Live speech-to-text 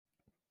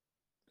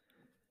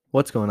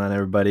What's going on,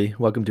 everybody?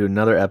 Welcome to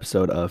another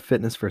episode of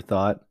Fitness for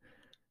Thought.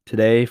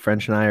 Today,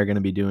 French and I are going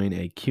to be doing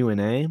a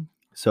Q&A.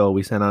 So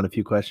we sent out a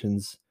few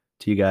questions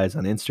to you guys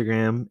on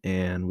Instagram,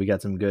 and we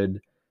got some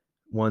good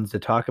ones to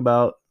talk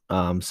about.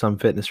 Some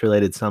fitness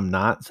related, some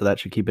not. So that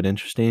should keep it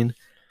interesting.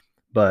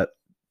 But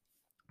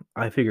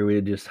I figure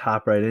we'd just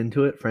hop right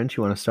into it. French,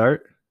 you want to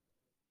start?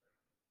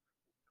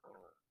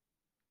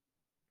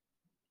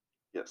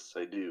 Yes,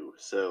 I do.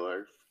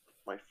 So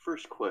my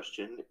first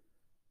question,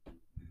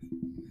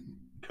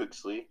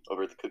 Cooksley,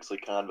 over at the Cooksley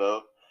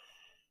Convo,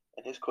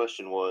 and his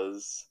question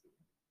was,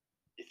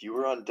 if you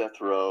were on death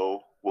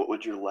row, what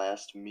would your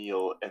last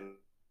meal? And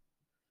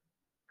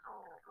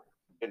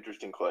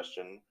interesting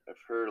question. I've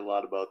heard a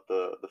lot about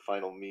the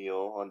final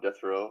meal on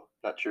death row.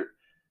 Not sure.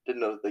 Didn't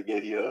know that they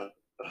gave you a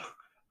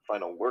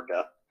final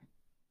workout.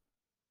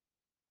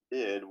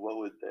 What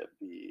would that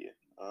be?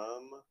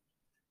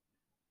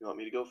 You want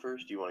me to go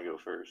first? Do you want to go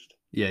first?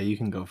 Yeah, you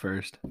can go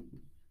first.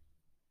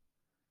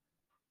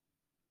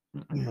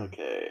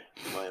 Okay,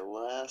 my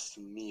last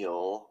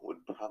meal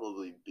would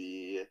probably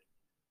be,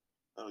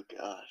 oh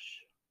gosh,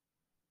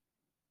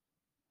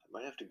 I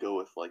might have to go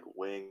with like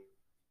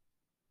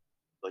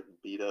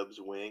B-Dubs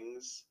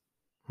wings,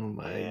 Oh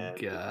my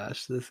and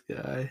gosh, this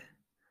guy.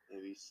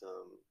 maybe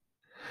some,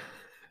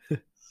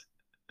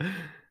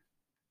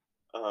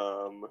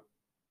 um,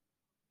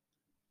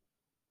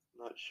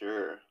 not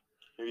sure,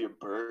 maybe a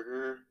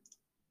burger.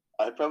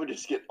 I'd probably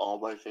just get all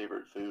my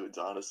favorite foods,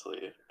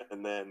 honestly,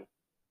 and then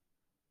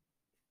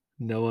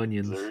No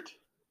onions. dessert,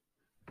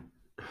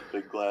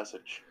 big glass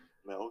of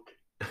milk.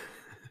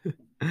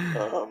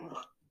 Um,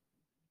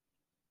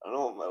 I don't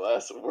know, my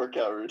last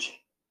workout routine,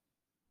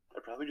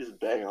 I'd probably just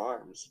bang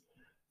arms.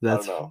 I don't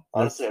That's know.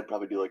 Honestly, that's I'd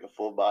probably do like a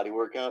full body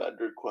workout. I'd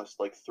request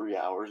like 3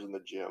 hours in the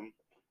gym,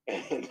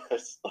 and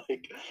it's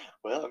like,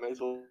 well, I may as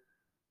well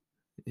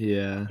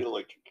yeah. get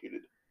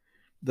electrocuted.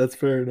 That's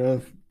fair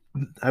enough.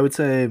 I would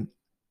say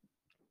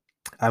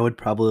I would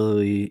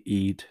probably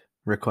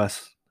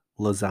request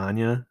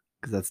lasagna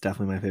because that's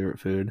definitely my favorite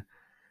food.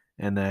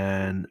 And Ooh,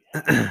 then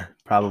yeah. I want that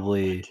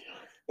probably too.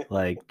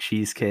 like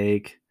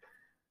cheesecake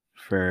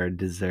for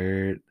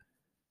dessert.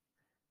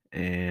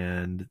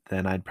 And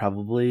then I'd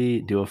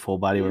probably do a full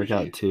body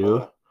workout Sushi, too.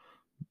 huh?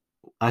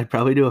 I'd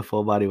probably do a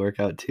full body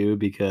workout too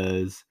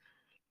because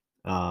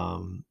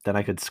then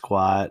I could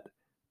squat,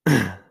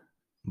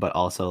 but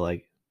also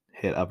like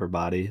hit upper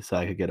body so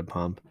I could get a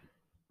pump.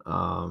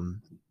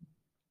 Um,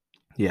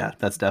 yeah,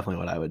 that's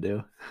definitely what I would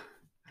do.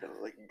 Kind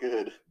of like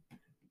good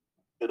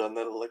on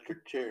that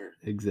electric chair.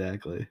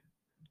 Exactly.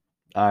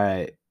 All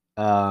right.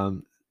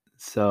 Um,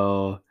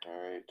 so All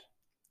right.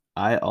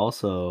 I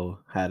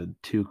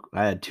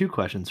had two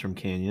questions from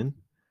Canyon.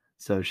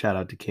 So shout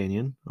out to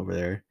Canyon over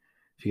there.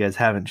 If you guys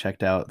haven't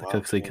checked out the Wow,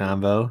 Cooksley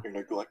Canyon, Convo, you're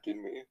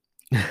neglecting me.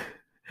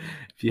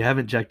 if you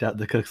haven't checked out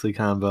the Cooksley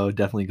Convo,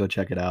 definitely go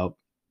check it out.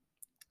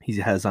 He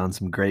has on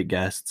some great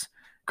guests,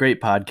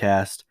 great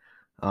podcast.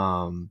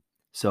 Um,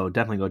 so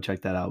definitely go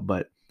check that out.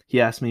 But he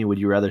asked me, would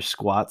you rather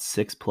squat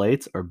 6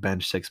 plates or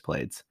bench 6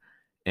 plates?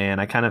 And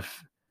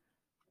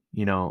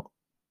you know,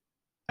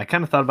 I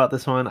kind of thought about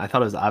this one. I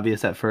thought it was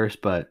obvious at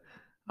first, but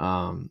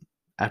um,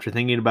 after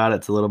thinking about it,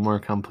 it's a little more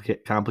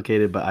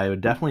complicated. But I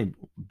would definitely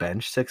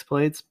bench 6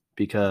 plates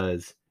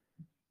because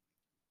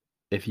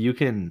if you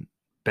can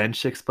bench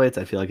 6 plates,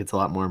 I feel like it's a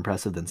lot more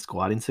impressive than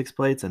squatting 6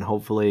 plates. And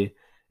hopefully,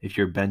 if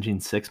you're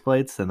benching 6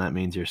 plates, then that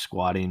means you're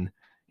squatting,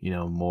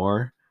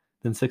 more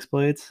than 6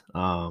 plates.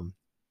 Because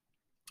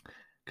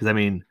I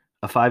mean,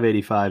 a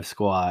 585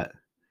 squat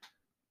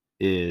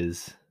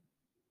is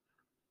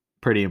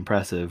pretty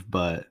impressive,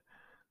 but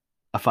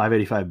a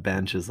 585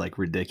 bench is like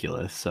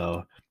ridiculous.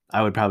 So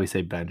I would probably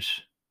say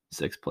bench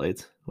 6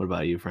 plates. What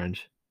about you,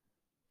 French?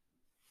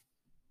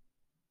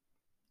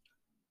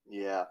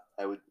 Yeah,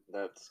 I would.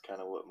 That's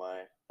kind of what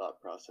my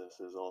thought process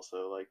is.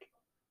 Also, like,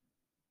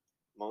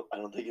 I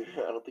don't think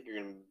you're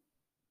gonna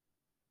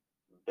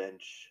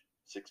bench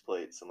 6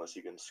 plates unless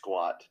you can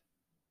squat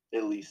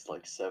at least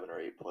like 7 or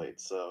 8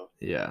 plates. So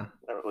Yeah.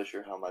 I'm not really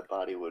sure how my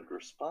body would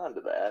respond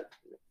to that.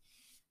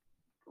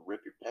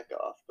 Rip your peck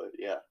off, but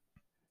yeah,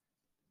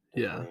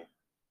 Yeah. definitely.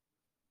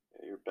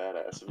 Yeah, you're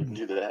badass if you can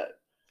do that.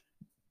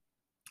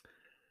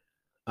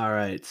 All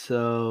right.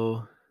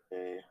 So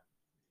Hey,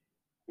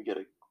 we get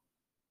a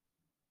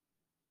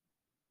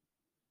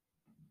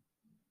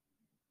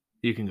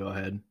you can go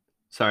ahead.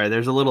 Sorry,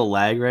 there's a little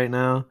lag right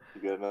now.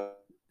 you got enough.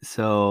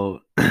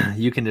 So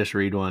you can just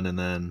read one and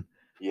then,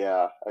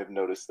 Yeah, I've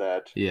noticed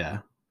that. yeah,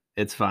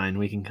 it's fine.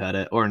 We can cut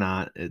it or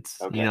not. You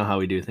Okay, know how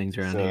we do things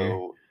around here.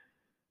 so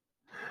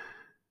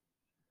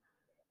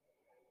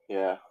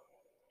yeah,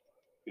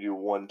 we do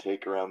one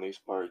take around these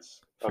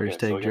parts. Okay, First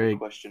so take, I got a Drake.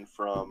 question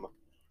from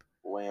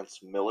Lance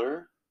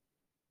Miller.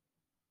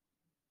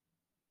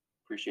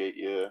 Appreciate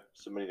you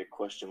submitting a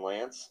question,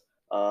 Lance.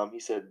 He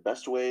said,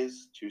 best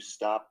ways to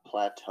stop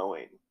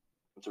plateauing.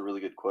 That's a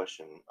really good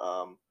question.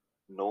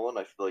 Nolan,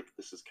 I feel like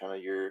this is kind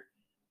of your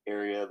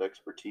area of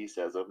expertise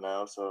as of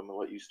now, so I'm going to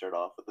let you start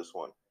off with this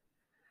one.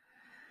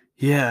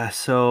 Yeah.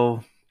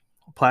 So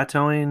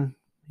plateauing,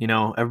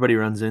 everybody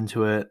runs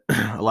into it.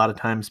 A lot of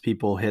times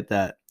people hit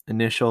that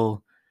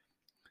initial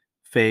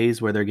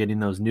phase where they're getting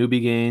those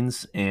newbie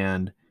gains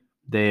and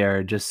they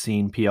are just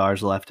seeing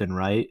PRs left and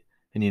right.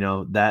 And,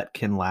 that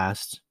can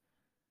last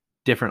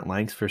different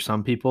lengths for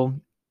some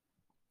people.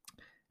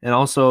 And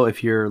also,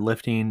 if you're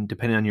lifting,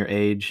 depending on your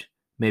age,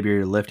 maybe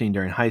you're lifting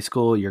during high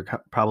school, your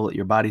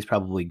body's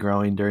probably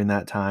growing during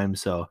that time.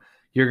 So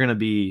you're going to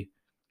be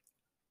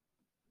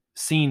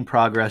seeing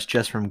progress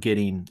just from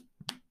getting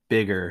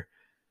bigger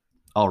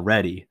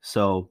already.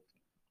 So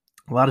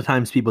a lot of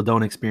times people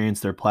don't experience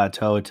their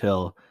plateau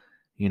till,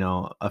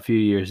 a few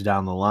years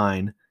down the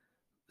line.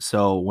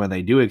 So when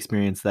they do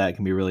experience that, it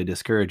can be really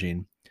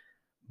discouraging.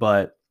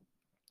 But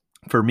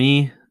for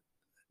me,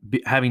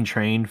 having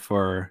trained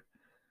for,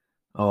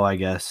 I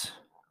guess,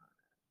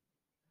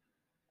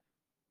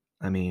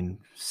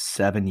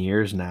 7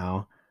 years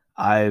now,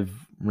 I've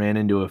ran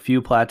into a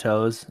few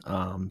plateaus,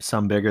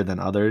 some bigger than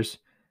others.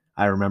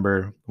 I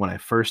remember when I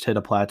first hit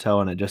a plateau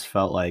and it just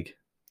felt like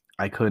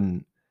I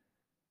couldn't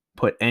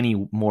put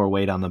any more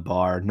weight on the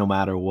bar no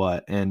matter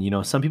what. And,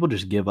 some people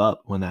just give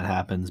up when that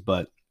happens.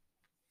 But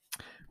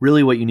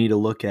really what you need to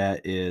look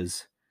at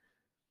is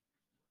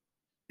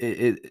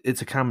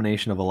it's a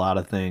combination of a lot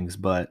of things.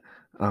 But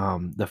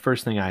the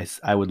first thing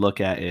I would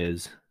look at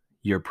is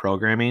your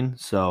programming.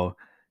 So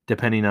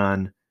depending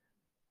on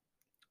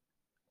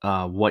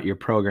what your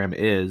program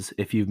is,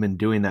 if you've been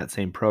doing that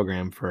same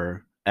program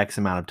for X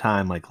amount of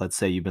time, like let's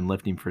say you've been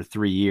lifting for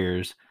 3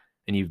 years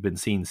and you've been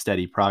seeing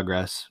steady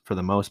progress for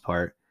the most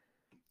part,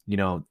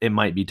 it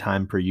might be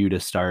time for you to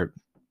start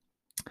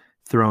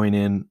throwing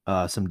in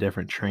some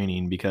different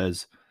training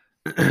because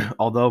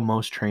although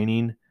most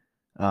training,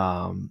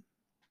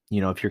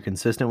 if you're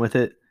consistent with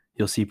it,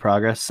 you'll see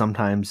progress.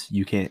 Sometimes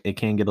it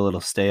can get a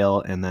little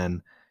stale. And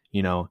then,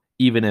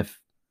 even if,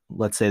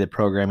 let's say the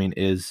programming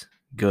is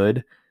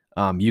good,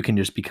 you can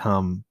just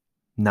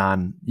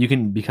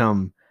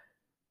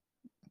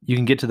you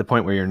can get to the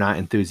point where you're not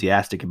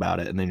enthusiastic about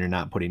it and then you're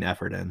not putting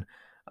effort in.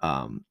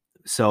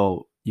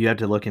 So you have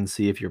to look and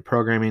see if your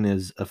programming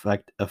is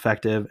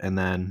effective. And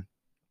then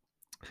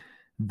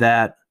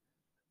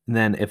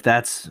if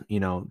that's,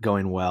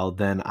 going well,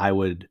 then I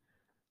would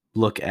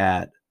look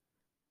at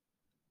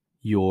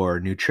your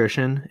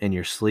nutrition and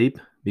your sleep,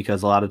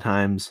 because a lot of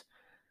times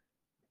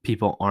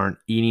people aren't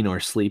eating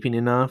or sleeping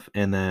enough.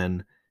 And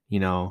then,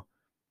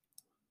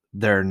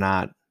 they're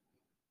not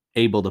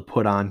able to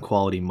put on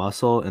quality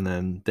muscle, and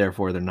then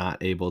therefore they're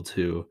not able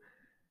to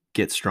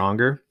get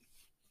stronger.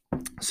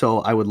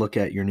 So I would look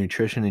at your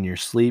nutrition and your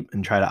sleep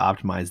and try to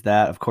optimize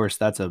that. Of course,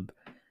 that's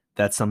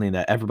something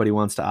that everybody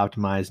wants to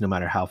optimize no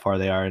matter how far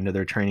they are into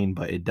their training,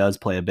 but it does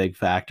play a big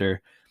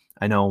factor.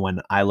 I know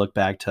when I look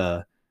back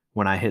to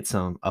when I hit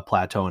a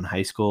plateau in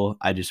high school,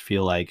 I just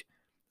feel like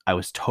I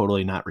was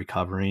totally not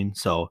recovering.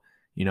 So,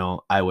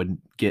 I would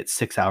get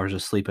 6 hours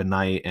of sleep a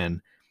night,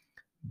 and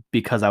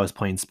because I was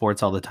playing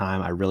sports all the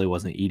time, I really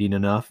wasn't eating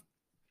enough.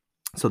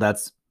 So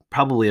that's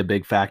probably a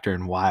big factor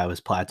in why I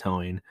was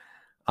plateauing.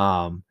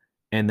 And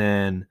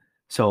then,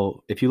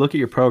 so if you look at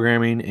your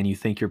programming and you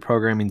think your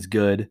programming's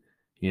good,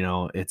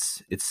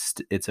 it's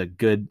a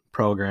good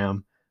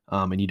program,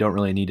 and you don't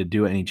really need to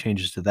do any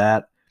changes to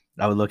that.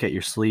 I would look at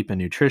your sleep and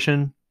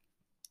nutrition,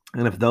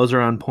 and if those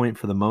are on point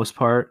for the most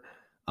part,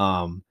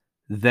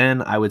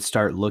 then I would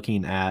start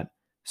looking at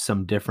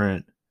some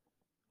different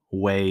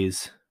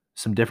ways,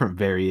 some different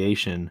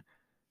variation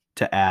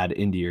to add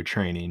into your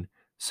training.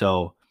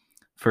 So,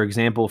 for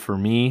example, for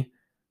me,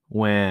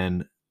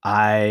 when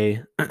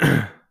I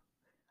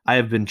I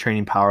have been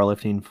training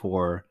powerlifting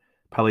for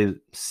probably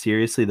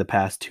seriously the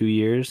past 2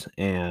 years,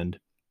 and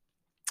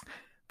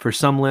for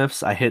some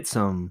lifts, I hit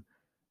some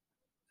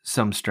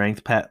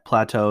strength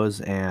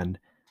plateaus, and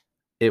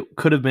it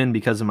could have been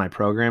because of my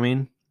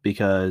programming,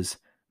 because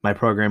my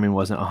programming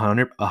wasn't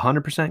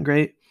 100%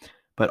 great,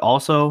 but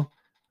also,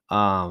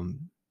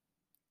 um,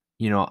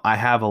 I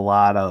have a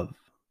lot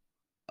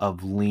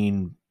of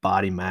lean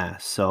body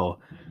mass, so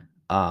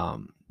I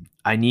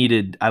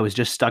was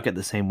just stuck at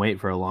the same weight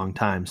for a long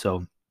time.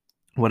 So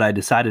what I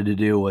decided to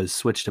do was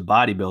switch to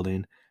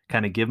bodybuilding,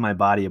 kind of give my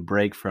body a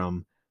break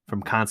from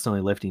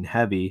constantly lifting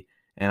heavy.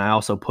 And I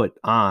also put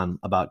on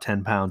about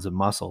 10 pounds of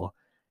muscle.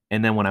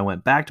 And then when I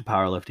went back to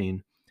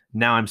powerlifting,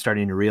 now I'm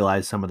starting to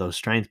realize some of those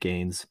strength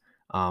gains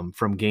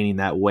from gaining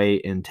that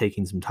weight and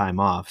taking some time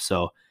off.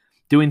 So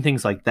doing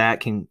things like that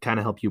can kind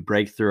of help you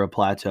break through a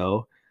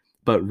plateau.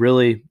 But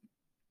really,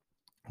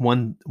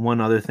 one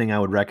other thing I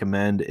would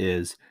recommend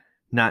is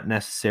not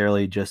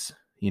necessarily just,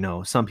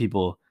 some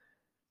people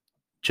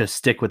just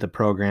stick with the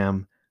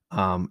program,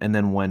 and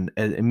then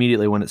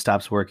immediately when it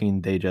stops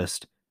working, they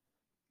just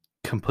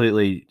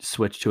completely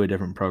switch to a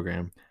different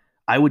program.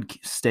 I would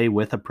stay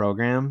with a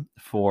program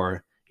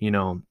for,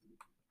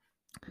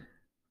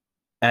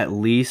 at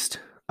least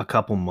a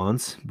couple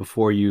months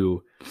before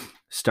you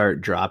start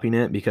dropping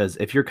it, because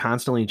if you're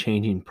constantly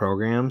changing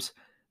programs,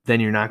 then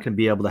you're not going to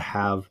be able to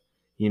have,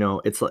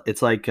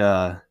 it's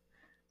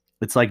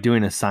like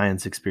doing a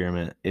science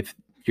experiment. If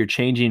you're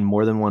changing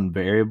more than one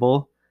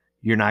variable,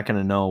 you're not going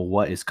to know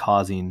what is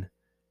causing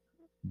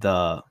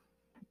the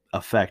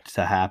effect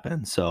to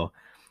happen. So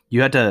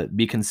you have to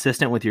be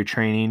consistent with your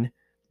training,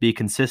 be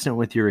consistent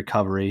with your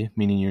recovery,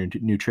 meaning your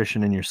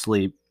nutrition and your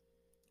sleep.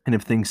 And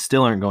if things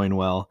still aren't going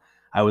well,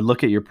 I would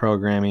look at your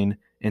programming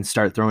and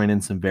start throwing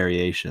in some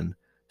variation.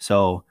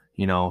 So,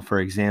 for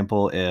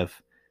example,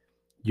 if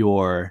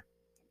your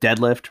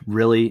deadlift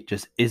really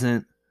just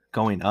isn't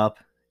going up,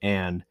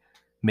 and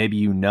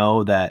maybe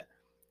that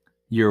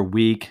you're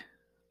weak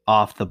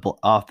off the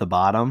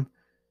bottom,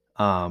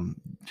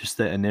 just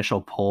the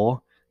initial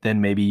pull,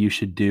 then maybe you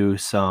should do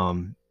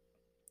some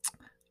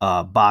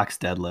box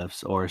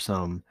deadlifts or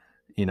some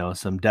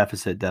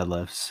deficit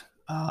deadlifts.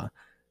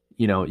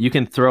 You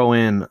can throw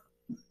in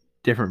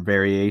different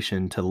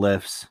variation to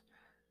lifts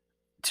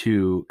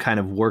to kind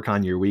of work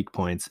on your weak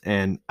points,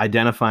 and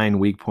identifying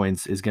weak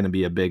points is going to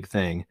be a big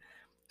thing.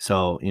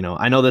 So,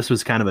 I know this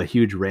was kind of a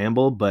huge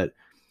ramble, but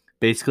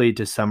basically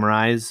to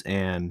summarize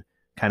and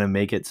kind of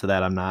make it so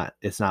that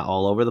it's not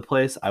all over the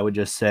place, I would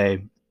just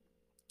say,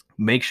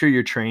 make sure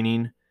your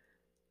training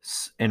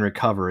and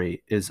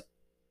recovery is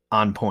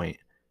on point.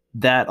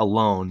 That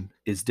alone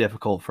is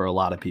difficult for a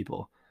lot of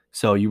people.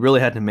 So you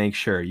really had to make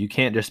sure. You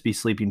can't just be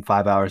sleeping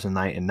 5 hours a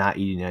night and not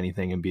eating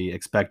anything and be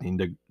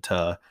expecting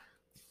to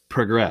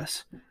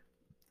progress.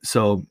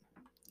 So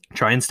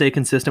try and stay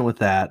consistent with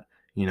that.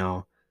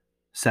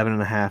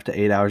 7.5 to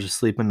 8 hours of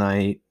sleep a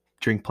night,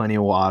 drink plenty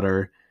of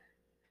water,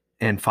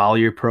 and follow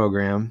your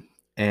program.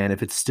 And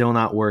if it's still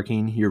not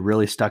working, you're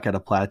really stuck at a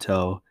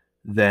plateau,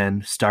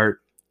 then start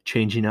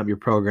changing up your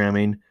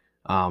programming,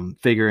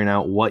 figuring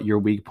out what your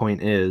weak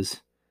point is,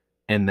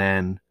 and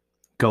then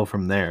go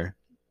from there.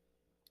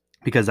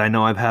 Because I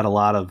know I've had a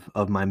lot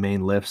of my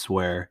main lifts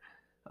where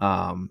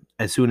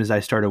as soon as I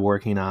started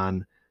working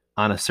on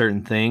a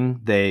certain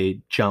thing,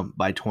 they jump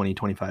by 20,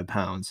 25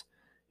 pounds,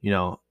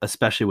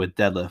 especially with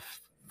deadlift.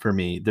 For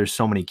me, there's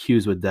so many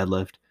cues with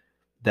deadlift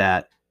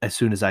that as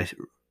soon as I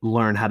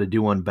learn how to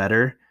do one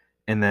better,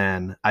 and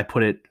then I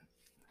put it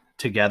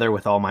together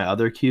with all my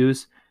other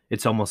cues,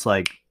 it's almost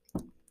like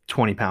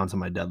 20 pounds on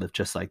my deadlift,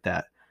 just like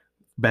that.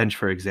 Bench,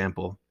 for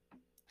example,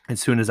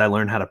 as soon as I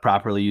learned how to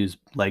properly use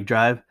leg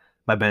drive,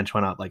 my bench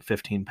went up like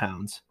 15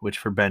 pounds, which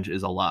for bench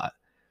is a lot.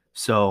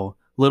 So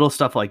little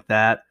stuff like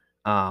that,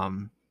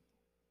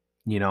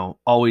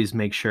 always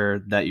make sure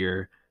that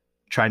you're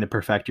trying to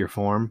perfect your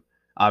form.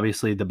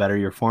 Obviously, the better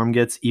your form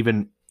gets,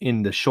 even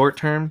in the short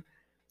term,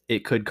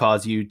 it could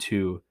cause you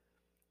to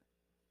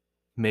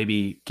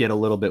maybe get a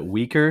little bit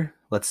weaker.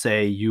 Let's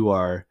say you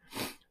are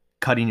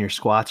cutting your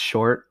squats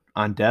short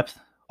on depth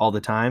all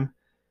the time,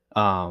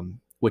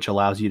 which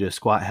allows you to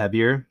squat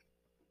heavier.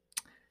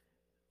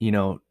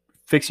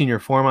 Fixing your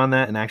form on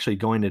that and actually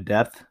going to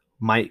depth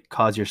might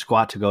cause your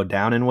squat to go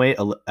down in weight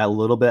a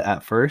little bit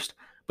at first,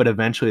 but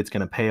eventually it's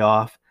going to pay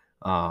off.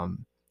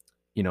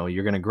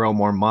 You're going to grow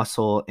more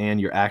muscle, and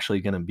you're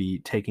actually going to be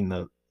taking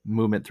the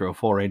movement through a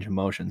full range of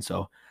motion.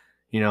 So,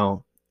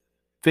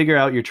 figure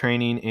out your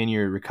training and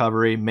your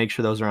recovery, make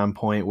sure those are on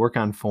point, work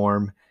on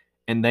form,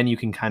 and then you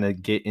can kind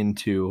of get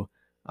into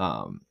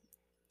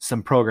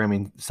some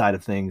programming side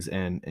of things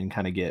and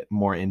kind of get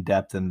more in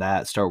depth in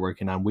that, start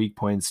working on weak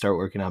points, start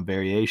working on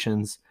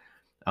variations.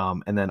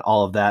 And then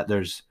all of that,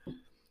 there's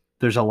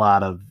a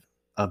lot of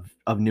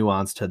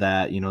nuance to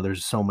that.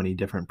 There's so many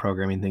different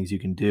programming things you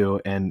can do.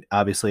 And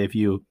obviously if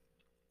you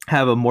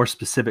have a more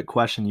specific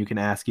question, you can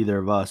ask either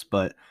of us,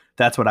 but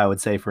that's what I would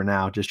say for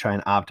now. Just try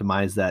and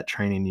optimize that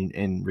training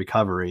and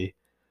recovery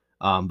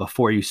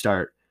before you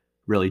start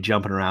really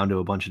jumping around to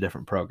a bunch of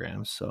different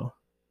programs. So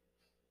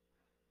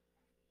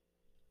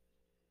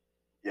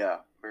Yeah,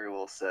 very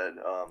well said.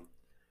 I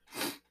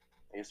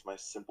guess my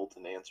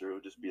simpleton answer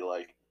would just be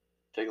like,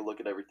 take a look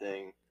at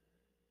everything,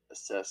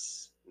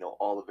 assess,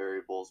 all the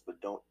variables,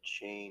 but don't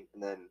change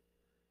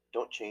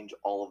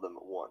all of them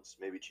at once.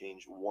 Maybe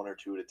change one or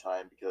two at a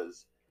time,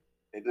 because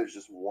maybe there's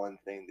just one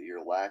thing that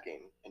you're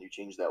lacking, and you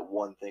change that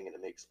one thing, and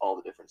it makes all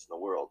the difference in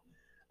the world.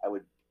 I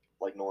would,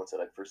 like Nolan said,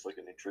 I'd first look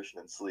at nutrition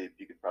and sleep.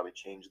 You could probably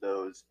change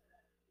those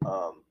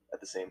at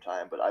the same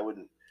time, but I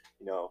wouldn't,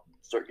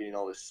 start getting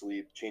all this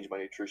sleep, change my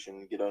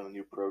nutrition, get on a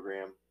new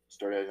program,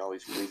 start adding all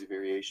these crazy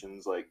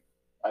variations. Like,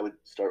 I would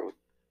start with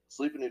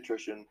sleep and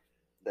nutrition,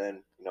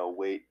 then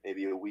wait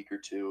maybe a week or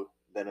two.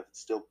 Then if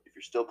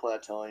you're still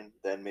plateauing,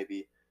 then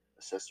maybe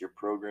assess your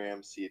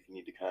program, see if you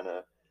need to kind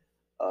of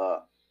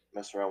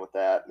mess around with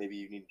that. Maybe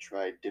you need to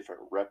try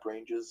different rep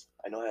ranges.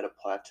 I know I had a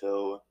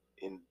plateau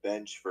in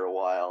bench for a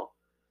while,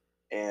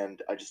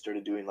 and I just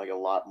started doing like a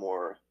lot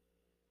more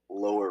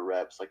lower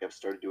reps. Like, I've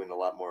started doing a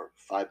lot more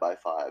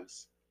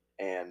 5x5s,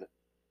 and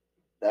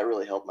that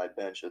really helped my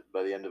bench.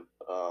 By the end,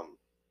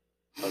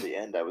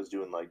 I was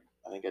doing like,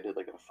 I think I did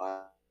like a 5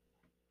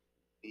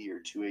 or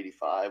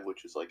 285,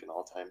 which is like an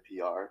all-time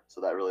PR. So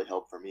that really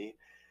helped for me.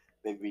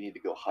 Maybe we need to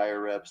go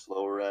higher reps,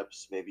 lower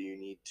reps. Maybe you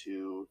need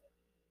to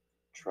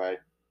try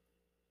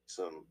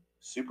some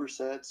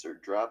supersets or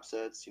drop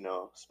sets,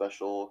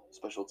 special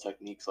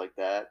techniques like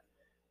that.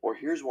 Or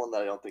here's one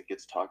that I don't think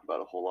gets talked about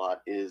a whole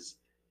lot, is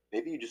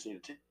maybe you just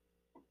need to take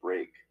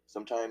break.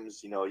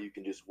 Sometimes, you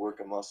can just work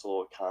a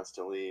muscle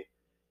constantly,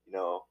 you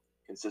know,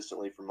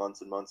 consistently for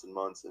months and months and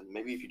months. And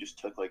maybe if you just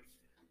took like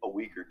a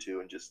week or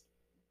two and just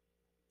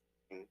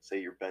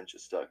say your bench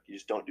is stuck, you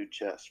just don't do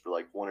chest for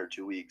like 1 or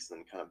 2 weeks,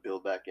 then kind of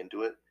build back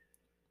into it.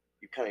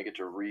 You kind of get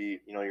to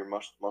your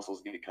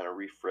muscles get kind of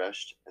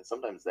refreshed. And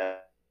sometimes I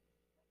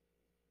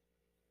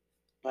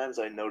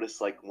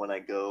notice like when I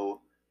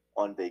go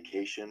on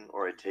vacation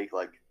or I take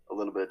like a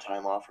little bit of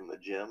time off from the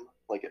gym,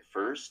 like at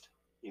first,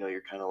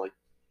 you're kind of like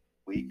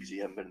weak because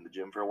you haven't been in the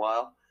gym for a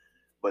while.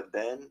 But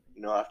then,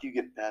 after you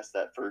get past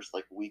that first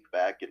like week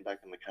back, getting back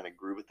in the kind of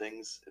groove of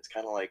things, it's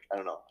kind of like, I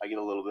don't know, I get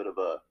a little bit of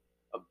a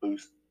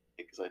boost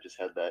because I just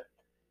had that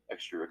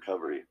extra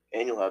recovery.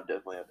 And you'll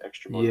definitely have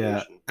extra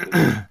Yeah.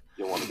 motivation.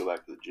 You'll want to go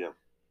back to the gym.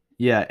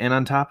 Yeah, and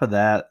on top of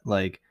that,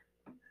 like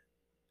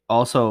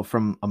also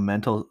from a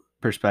mental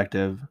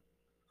perspective,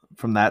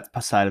 from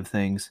that side of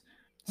things,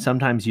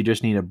 sometimes you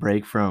just need a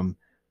break from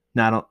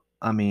not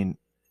I mean,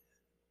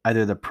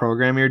 either the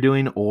program you're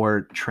doing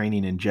or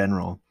training in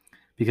general.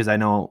 Because I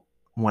know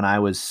when I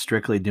was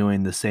strictly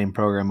doing the same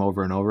program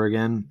over and over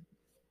again,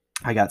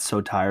 I got so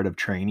tired of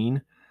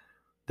training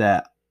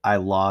that I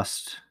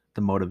lost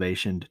the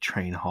motivation to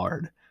train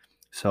hard.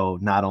 So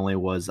not only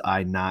was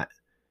I not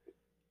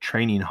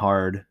training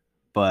hard,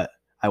 but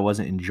I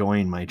wasn't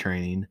enjoying my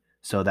training.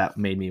 So that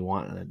made me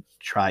want to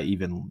try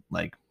even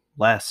like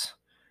less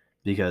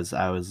because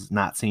I was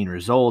not seeing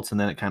results, and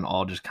then it kind of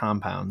all just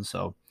compounds.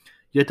 So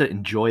you have to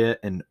enjoy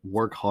it and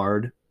work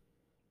hard.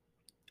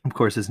 Of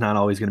course, it's not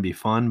always going to be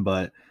fun,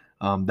 but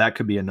that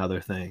could be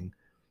another thing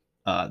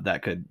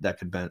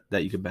that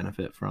you could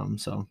benefit from.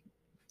 So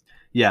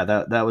yeah,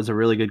 that was a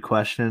really good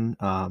question.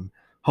 Yeah.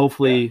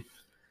 Hopefully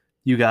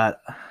you got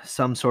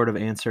some sort of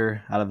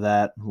answer out of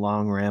that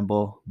long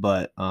ramble,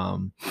 but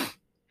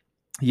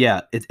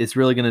yeah, it's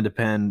really going to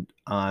depend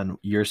on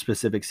your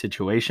specific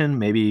situation.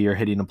 Maybe you're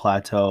hitting a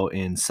plateau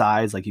in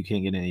size, like you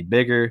can't get any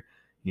bigger,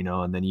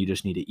 and then you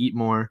just need to eat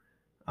more.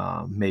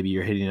 Maybe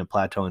you're hitting a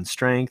plateau in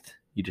strength.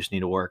 You just need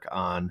to work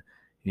on,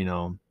 you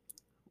know,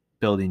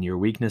 building your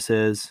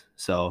weaknesses.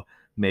 So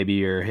maybe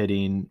you're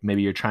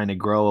trying to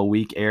grow a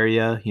weak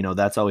area.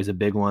 That's always a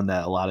big one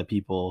that a lot of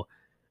people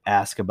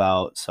ask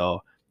about.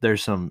 So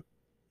there's some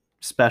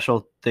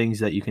special things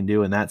that you can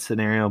do in that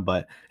scenario,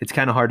 but it's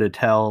kind of hard to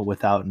tell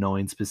without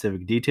knowing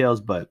specific details.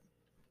 But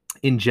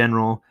in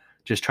general,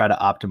 just try to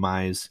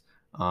optimize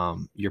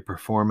your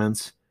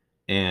performance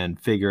and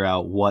figure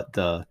out what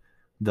the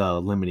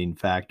limiting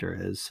factor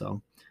is.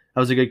 So that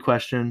was a good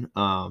question.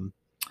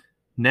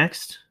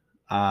 Next,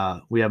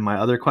 we have my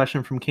other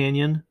question from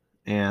Canyon,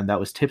 and that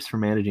was tips for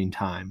managing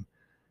time.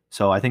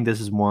 So I think this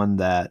is one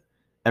that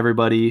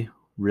everybody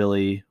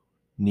really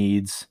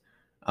needs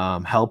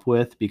help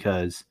with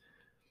because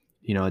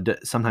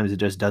sometimes it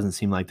just doesn't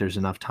seem like there's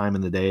enough time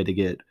in the day to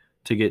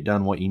get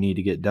done what you need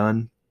to get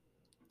done.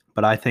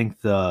 But I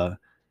think the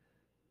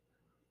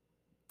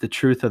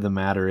truth of the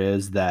matter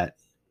is that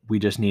we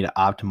just need to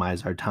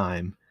optimize our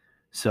time.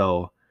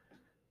 So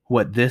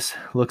what this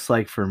looks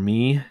like for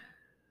me,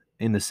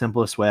 in the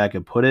simplest way I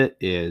could put it,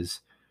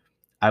 is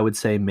I would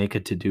say make a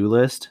to-do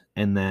list,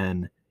 and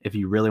then if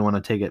you really want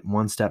to take it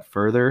one step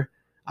further,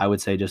 I would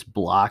say just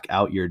block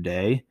out your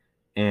day.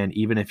 And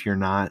even if you're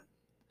not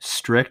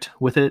strict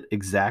with it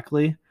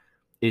exactly,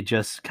 it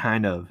just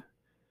kind of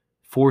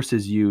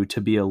forces you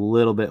to be a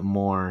little bit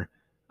more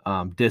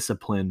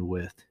disciplined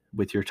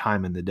with your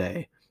time in the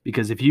day.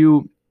 Because if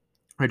you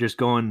are just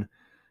going,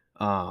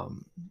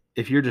 um,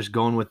 if you're just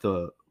going with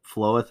the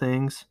flow of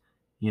things,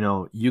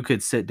 you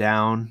could sit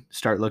down,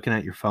 start looking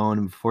at your phone,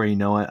 and before you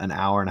know it, an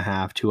hour and a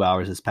half, 2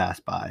 hours has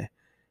passed by.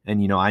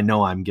 And I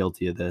know I'm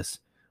guilty of this,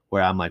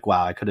 where I'm like,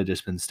 wow, I could have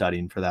just been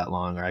studying for that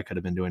long, or I could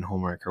have been doing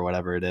homework or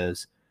whatever it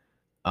is.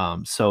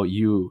 So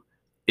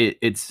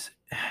it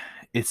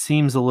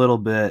seems a little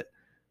bit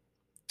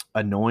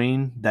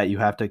annoying that you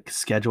have to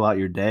schedule out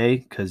your day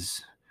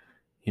because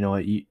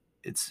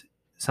it's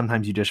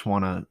sometimes you just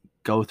want to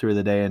go through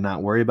the day and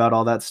not worry about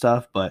all that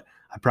stuff. But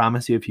I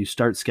promise you, if you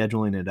start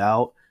scheduling it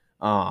out,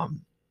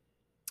 um,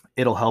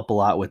 it'll help a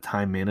lot with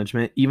time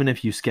management, even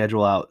if you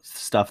schedule out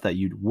stuff that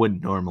you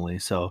wouldn't normally.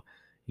 So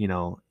you're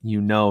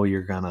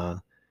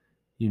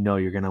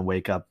gonna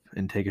wake up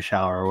and take a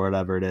shower or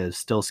whatever it is,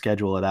 still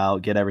schedule it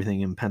out, get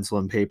everything in pencil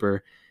and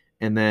paper.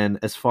 And then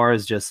as far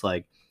as just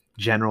like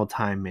general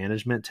time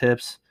management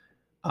tips,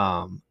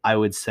 I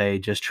would say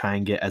just try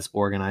and get as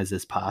organized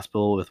as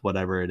possible with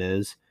whatever it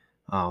is.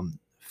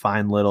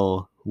 Find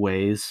little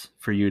ways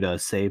for you to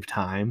save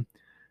time.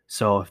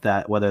 So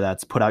whether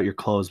that's put out your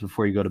clothes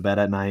before you go to bed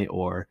at night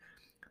or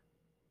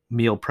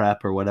meal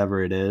prep or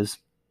whatever it is,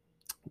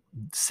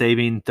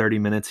 saving 30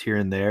 minutes here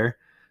and there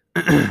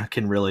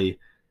can really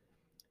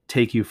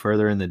take you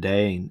further in the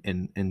day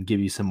and give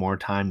you some more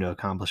time to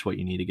accomplish what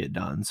you need to get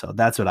done. So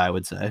that's what I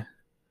would say.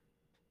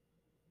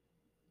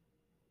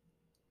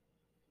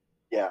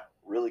 Yeah,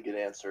 really good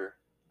answer.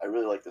 I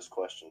really like this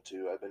question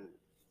too. I've been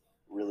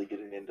really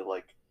getting into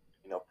like,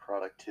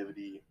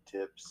 productivity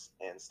tips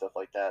and stuff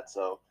like that.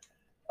 So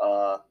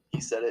He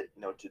said it,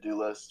 to-do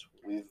list.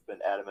 We've been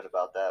adamant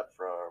about that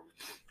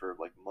for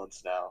like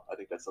months now. I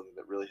think that's something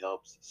that really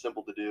helps.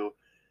 Simple to do.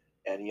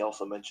 And he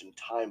also mentioned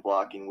time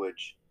blocking,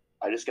 which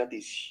I just got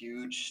these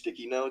huge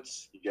sticky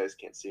notes. You guys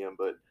can't see them,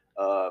 but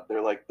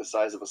they're like the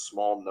size of a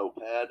small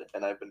notepad,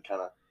 and I've been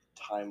kind of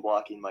time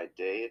blocking my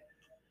day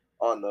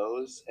on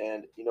those.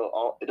 And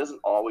it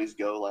doesn't always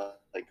go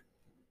like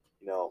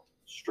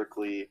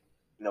strictly.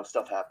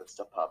 Stuff happens,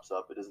 stuff pops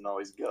up. It doesn't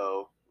always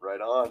go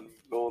right on.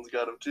 Nolan's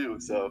got them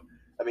too. So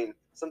I mean,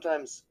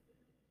 sometimes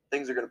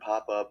things are going to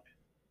pop up.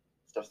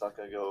 Stuff's not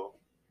going to go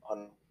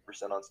 100%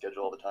 on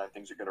schedule all the time.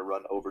 Things are going to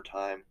run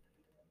overtime,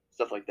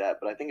 stuff like that.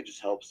 But I think it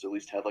just helps to at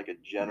least have like a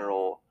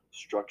general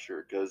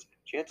structure, because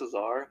chances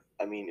are,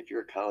 I mean, if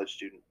you're a college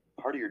student,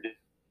 part of your day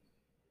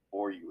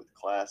for you with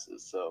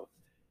classes, so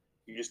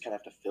you just kind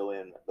of have to fill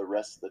in the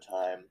rest of the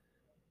time.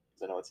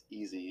 Because I know it's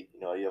easy,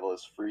 you have all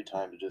this free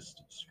time to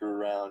just screw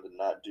around and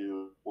not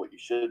do what you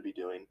should be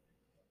doing.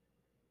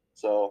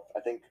 So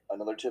I think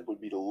another tip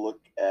would be to look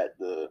at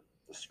the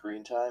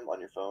screen time on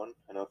your phone.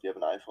 I know if you have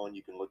an iPhone,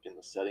 you can look in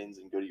the settings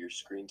and go to your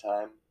screen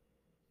time,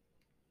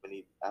 how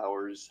many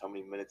hours, how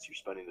many minutes you're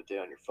spending a day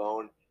on your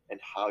phone, and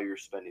how you're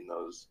spending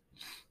those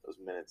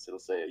minutes. It'll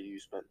say you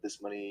spent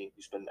this many,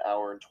 you spent an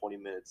hour and 20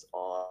 minutes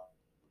on,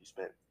 you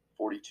spent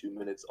 42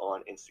 minutes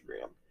on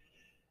Instagram.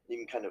 You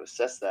can kind of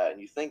assess that, and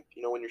you think,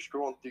 when you're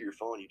scrolling through your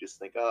phone, you just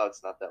think, oh,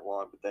 it's not that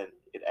long, but then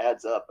it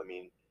adds up. I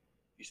mean,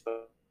 you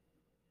spend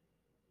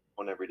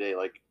one every day,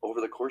 like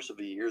over the course of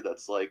a year,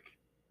 that's like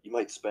you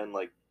might spend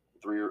like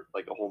three or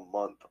like a whole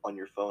month on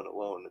your phone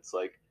alone. It's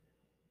like,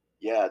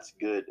 yeah, it's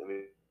good. I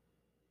mean,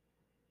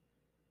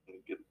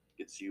 it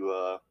gets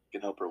you can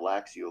help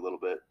relax you a little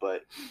bit,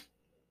 but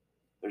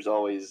there's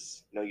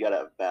always, you gotta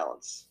have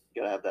balance.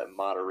 You gotta have that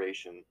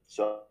moderation.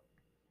 So,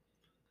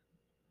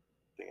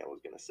 thing I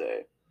was gonna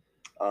say,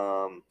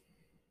 um,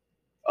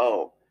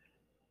 oh,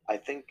 I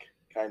think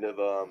kind of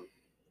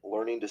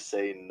learning to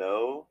say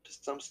no to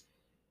some.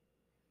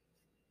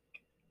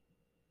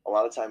 A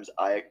lot of times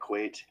I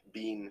equate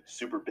being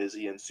super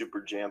busy and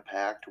super jam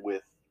packed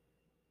with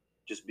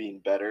just being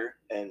better,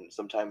 and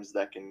sometimes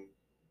that can,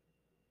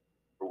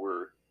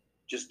 we're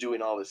just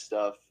doing all this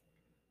stuff,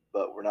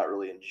 but we're not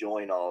really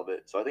enjoying all of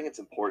it. So I think it's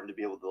important to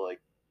be able to,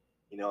 like,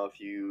 if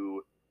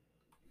you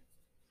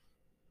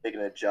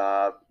taking a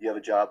job, you have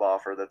a job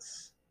offer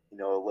that's a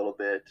little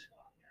bit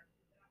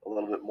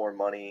more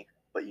money,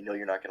 but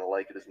you're not going to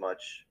like it as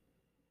much.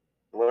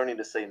 Learning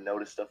to say no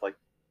to stuff like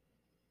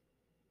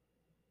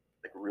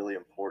really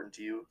important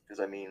to you, because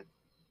I mean,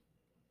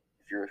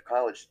 if you're a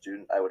college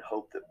student, I would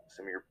hope that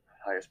some of your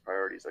highest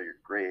priorities are your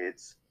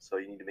grades. So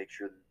you need to make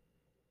sure that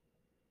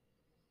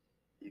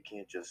you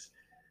can't just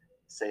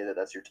say that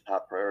that's your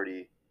top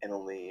priority and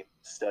only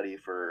study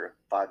for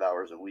 5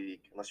 hours a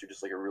week, unless you're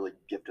just like a really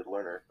gifted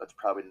learner. That's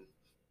probably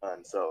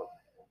none. So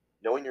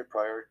knowing your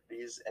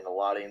priorities and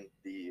allotting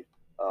the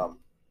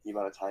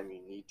amount of time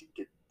you need to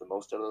get the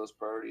most out of those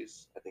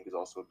priorities, I think, is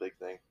also a big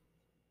thing.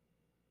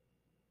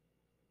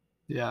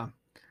 Yeah,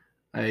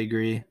 I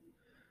agree.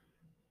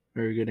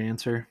 Very good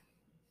answer.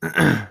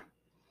 You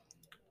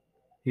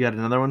got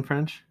another one,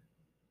 French?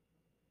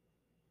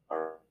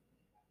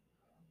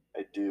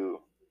 I do.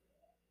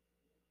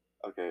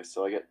 Okay,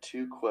 so I got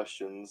two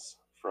questions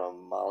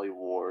from Molly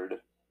Ward.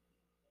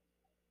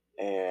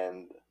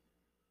 And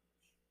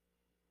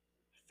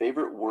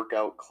favorite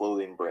workout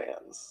clothing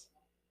brands.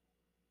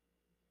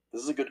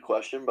 This is a good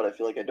question, but I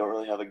feel like I don't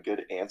really have a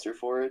good answer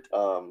for it.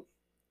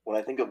 When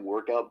I think of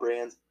workout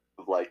brands,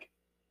 of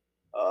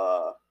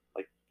uh,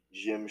 like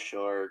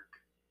Gymshark,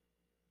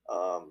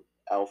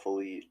 Alpha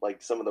Elite,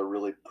 like some of the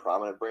really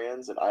prominent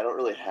brands, and I don't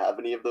really have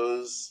any of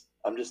those.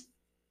 I'm just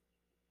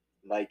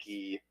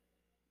Nike,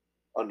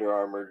 Under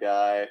Armour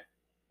guy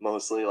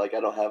mostly. Like,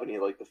 I don't have any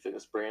like the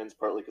fitness brands,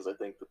 partly because I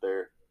think that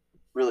they're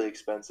really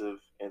expensive,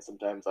 and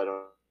sometimes I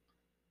don't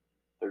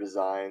their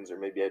designs, or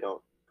maybe I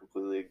don't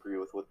completely agree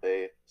with what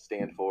they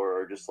stand for,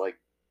 or just like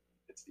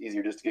it's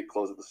easier just to get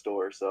clothes at the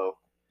store. So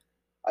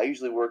I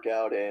usually work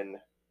out in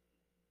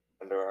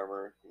Under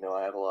Armour.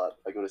 I have a lot.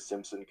 I go to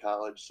Simpson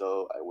College,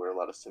 so I wear a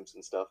lot of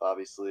Simpson stuff.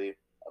 Obviously,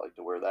 I like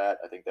to wear that.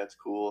 I think that's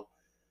cool.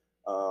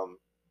 Um,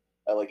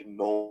 I like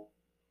Knoll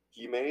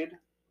He Made.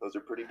 Those are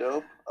pretty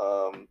dope.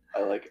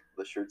 I like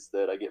the shirts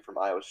that I get from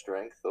Iowa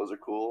Strength. Those are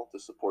cool to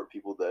support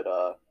people that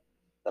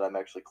I'm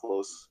actually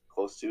close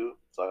to.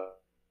 So I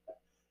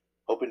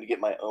hoping to get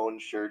my own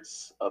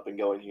shirts up and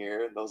going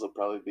here. Those will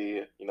probably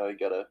be, you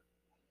gotta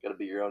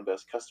be your own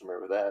best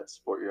customer with that.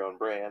 Support your own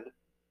brand.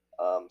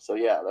 So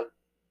yeah, that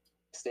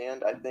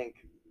stand. I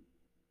think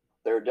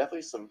there are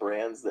definitely some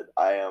brands that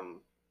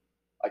I'm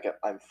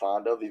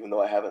fond of, even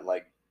though I haven't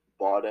like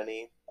bought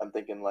any. I'm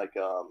thinking like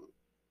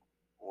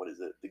what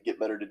is it? The Get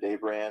Better Today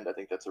brand. I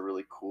think that's a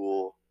really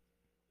cool,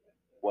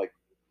 like,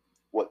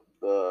 what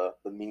the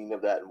meaning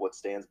of that and what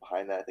stands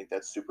behind that. I think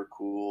that's super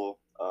cool.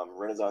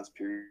 Renaissance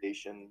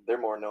Periodization.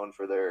 They're more known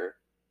for their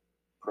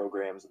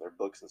programs and their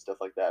books and stuff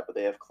like that, but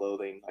they have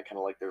clothing. I kind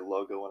of like their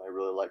logo, and I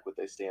really like what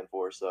they stand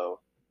for. So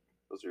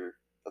those are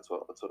that's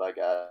what I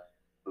got.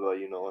 What about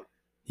you, Nolan?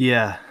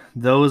 Yeah,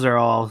 those are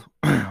all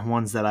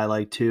ones that I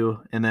like too.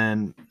 And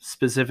then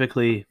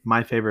specifically,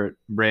 my favorite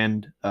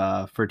brand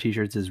for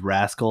t-shirts is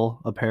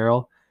Rascal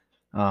Apparel.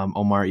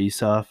 Omar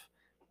Isuf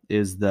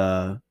is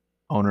the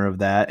owner of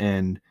that,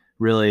 and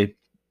really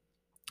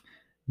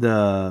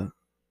the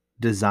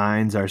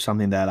designs are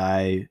something that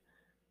I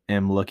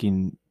am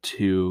looking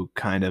to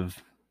kind of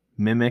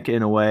mimic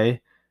in a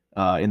way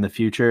in the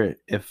future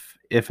if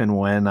and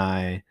when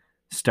I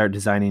start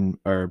designing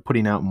or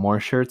putting out more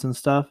shirts and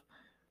stuff,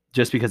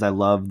 just because I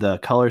love the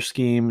color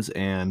schemes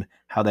and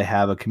how they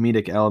have a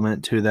comedic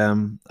element to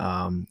them.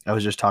 I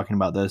was just talking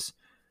about this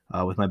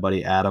with my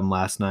buddy Adam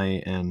last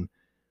night, and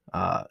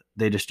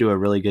they just do a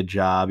really good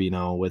job,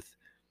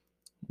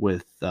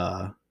 with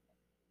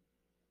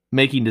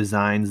making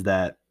designs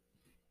that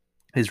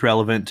is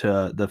relevant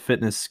to the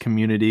fitness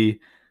community,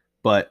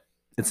 but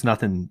it's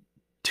nothing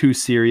too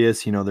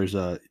serious.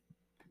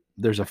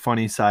 There's a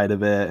funny side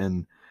of it,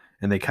 and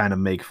they kind of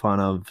make fun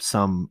of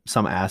some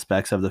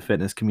aspects of the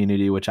fitness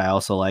community, which I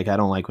also like. I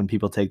don't like when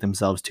people take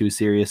themselves too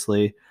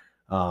seriously.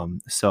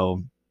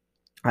 So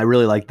I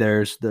really like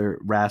their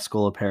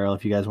Rascal Apparel.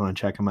 If you guys want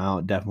to check them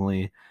out,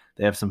 definitely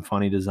they have some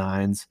funny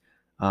designs.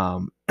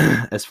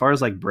 As far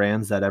as like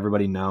brands that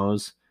everybody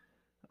knows,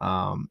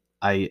 I'm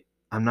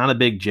not a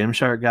big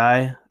Gymshark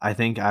guy. I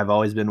think I've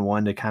always been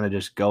one to kind of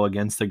just go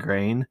against the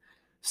grain.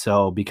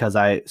 So because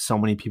I so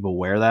many people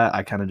wear that,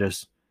 I kind of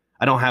just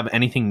I don't have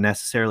anything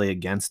necessarily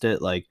against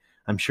it. Like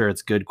I'm sure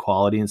it's good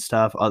quality and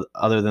stuff.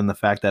 Other than the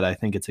fact that I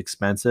think it's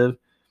expensive,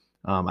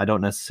 I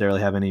don't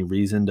necessarily have any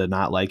reason to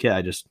not like it.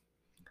 I just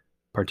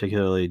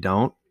particularly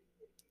don't.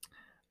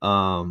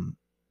 Um,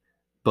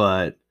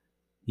 but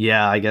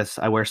yeah, I guess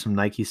I wear some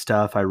Nike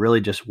stuff. I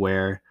really just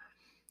wear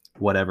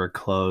whatever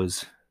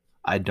clothes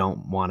I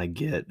don't want to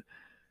get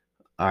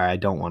or I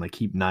don't want to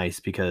keep nice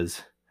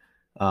because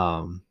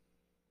um,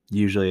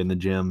 usually in the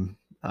gym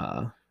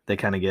they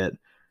kind of get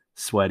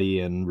sweaty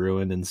and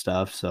ruined and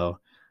stuff. So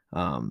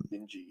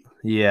Dingy.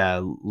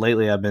 yeah,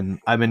 lately I've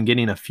been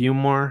getting a few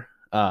more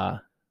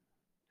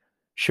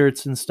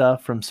shirts and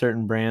stuff from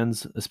certain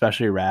brands,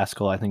 especially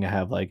Rascal. I think I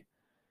have like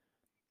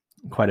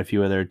quite a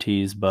few of their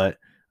tees, but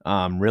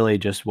really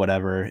just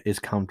whatever is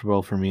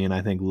comfortable for me and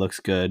I think looks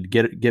good.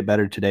 Get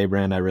Better Today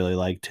brand I really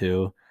like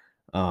too.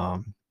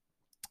 Um,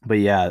 but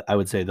yeah, I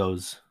would say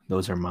those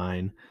are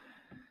mine.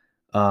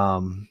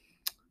 Um,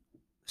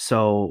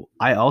 so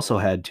I also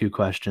had two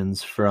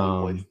questions The wife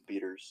from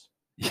beaters.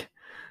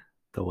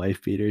 the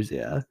wife beaters.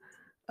 Yeah.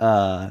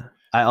 Uh,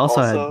 I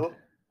also had. Also,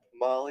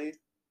 Molly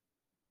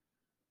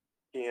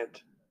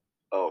can't.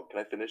 Oh, can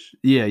I finish?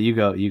 Yeah, you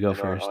go I know our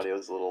first. audio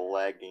is a little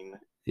lagging.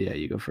 Yeah,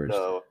 you go first.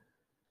 So,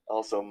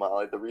 also,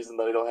 Molly, the reason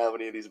that I don't have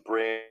any of these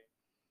brands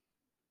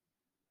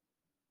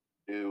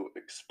to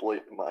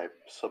exploit my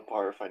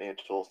subpar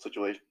financial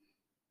situation.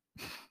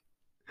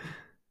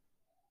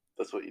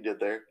 That's what you did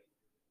there.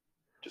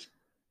 Just,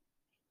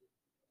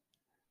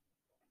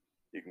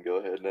 you can go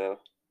ahead now.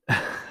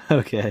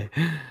 Okay.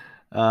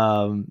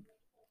 Um,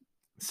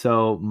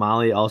 so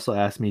Molly also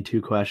asked me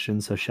two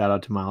questions. So shout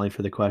out to Molly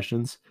for the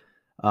questions.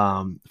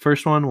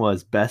 First one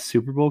was best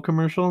Super Bowl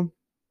commercial.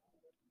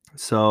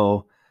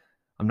 So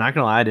I'm not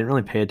gonna lie, I didn't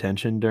really pay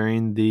attention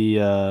during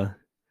the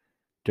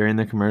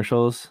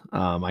commercials.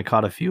 I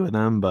caught a few of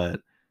them,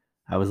 but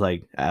I was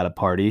like at a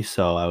party,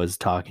 so I was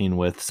talking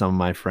with some of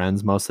my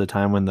friends most of the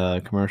time when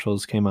the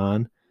commercials came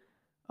on.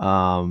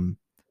 Um,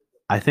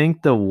 I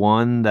think the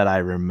one that I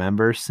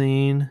remember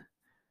seeing,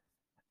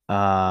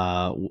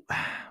 uh,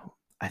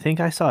 I think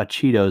I saw a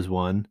Cheetos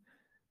one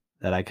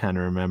that I kind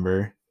of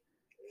remember,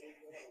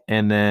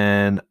 and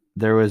then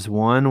there was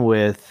one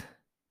with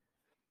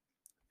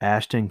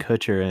Ashton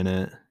Kutcher in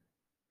it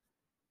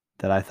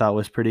that I thought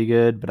was pretty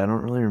good, but I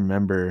don't really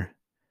remember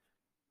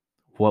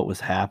what was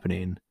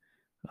happening.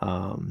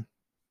 Um,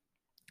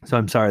 so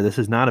I'm sorry, this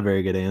is not a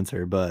very good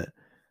answer, but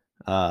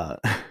uh,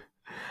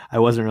 I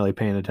wasn't really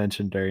paying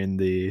attention during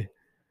the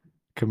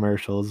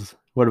commercials.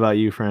 What about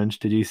you, French?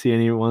 Did you see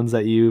any ones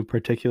that you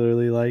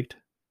particularly liked?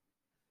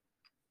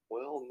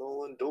 Well,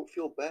 Nolan, don't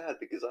feel bad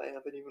because I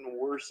have an even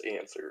worse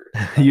answer.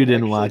 You I didn't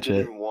actually watch it.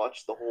 didn't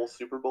watch the whole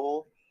Super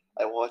Bowl.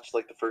 I watched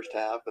like the first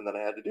half and then I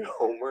had to do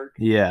homework.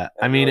 Yeah,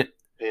 I I didn't mean really it,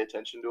 pay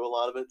attention to a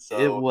lot of it. it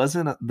So,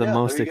 wasn't the yeah, there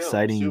most you go.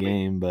 exciting Sue me.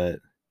 game, but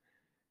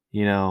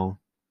you know,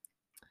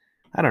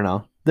 I don't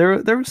know.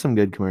 There were some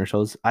good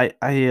commercials. I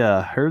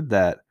heard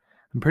that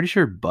I'm pretty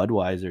sure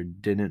Budweiser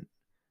didn't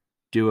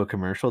do a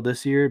commercial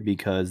this year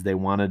because they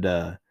wanted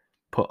to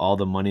put all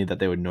the money that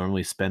they would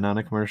normally spend on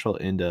a commercial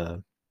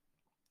into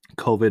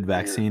COVID Beer.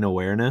 vaccine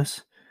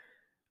awareness,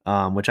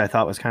 which I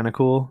thought was kind of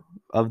cool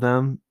of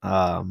them.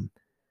 I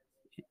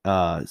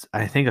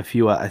think a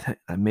few, I think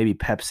maybe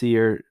Pepsi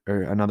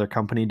or another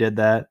company did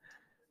that,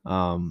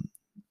 um,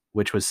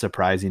 which was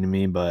surprising to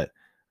me. But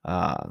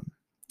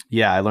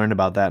yeah, I learned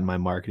about that in my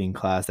marketing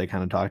class. They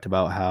kind of talked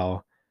about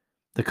how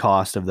the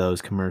cost of those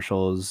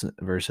commercials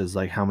versus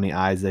like how many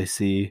eyes they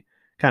see,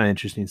 kind of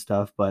interesting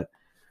stuff. But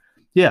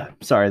yeah,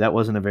 sorry, that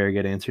wasn't a very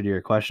good answer to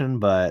your question,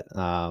 but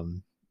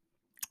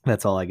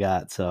that's all I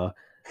got. So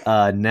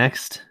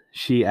next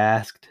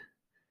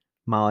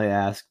Molly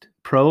asked,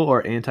 pro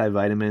or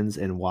anti-vitamins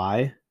and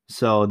why?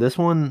 So this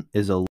one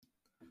is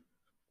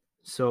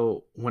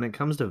so when it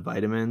comes to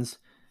vitamins,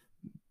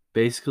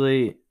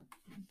 basically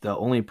the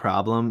only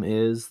problem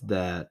is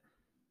that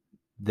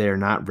they're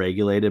not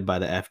regulated by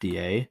the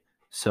FDA.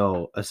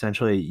 So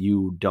essentially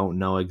you don't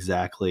know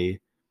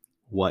exactly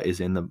what is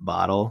in the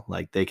bottle.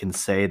 Like they can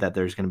say that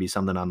there's going to be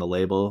something on the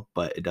label,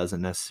 but it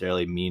doesn't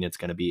necessarily mean it's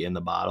going to be in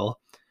the bottle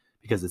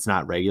because it's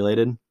not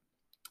regulated.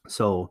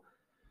 So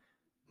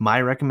my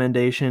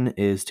recommendation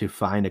is to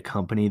find a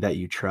company that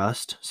you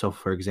trust. So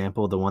for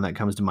example, the one that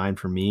comes to mind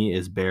for me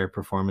is Bear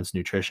Performance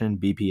Nutrition,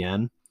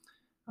 BPN.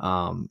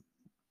 Um,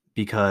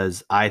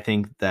 because I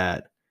think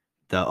that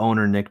the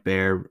owner, Nick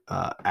Bear,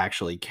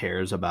 actually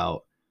cares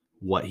about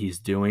what he's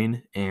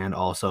doing. And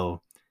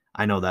also,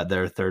 I know that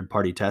they're third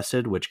party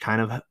tested, which kind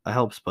of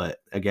helps. But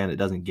again, it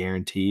doesn't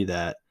guarantee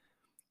that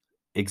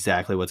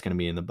exactly what's going to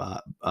be in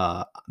the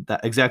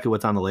that exactly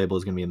what's on the label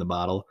is going to be in the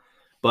bottle.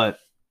 But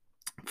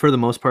for the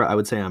most part, I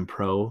would say I'm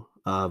pro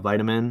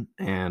vitamin.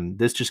 And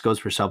this just goes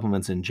for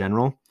supplements in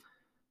general.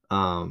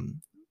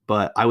 Um,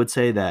 but I would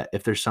say that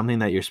if there's something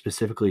that you're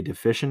specifically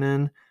deficient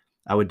in,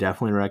 I would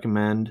definitely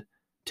recommend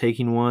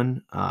taking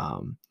one.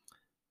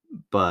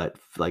 But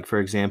like for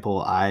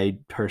example, I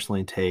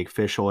personally take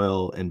fish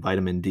oil and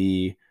vitamin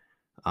D.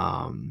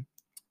 Um,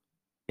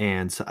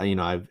 and so,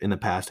 I've in the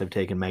past I've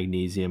taken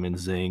magnesium and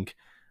zinc.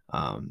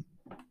 Um,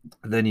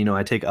 then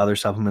I take other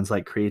supplements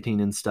like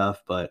creatine and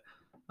stuff. But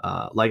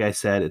like I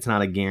said, it's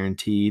not a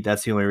guarantee.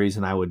 That's the only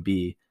reason I would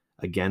be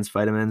against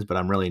vitamins, but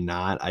I'm really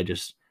not. I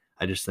just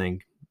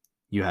think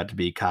you had to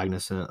be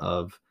cognizant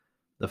of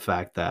the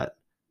fact that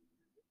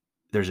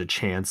there's a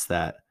chance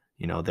that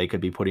they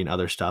could be putting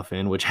other stuff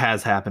in, which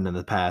has happened in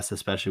the past,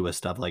 especially with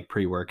stuff like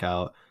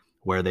pre-workout,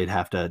 where they'd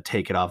have to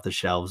take it off the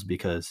shelves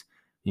because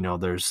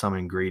there's some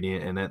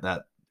ingredient in it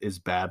that is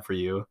bad for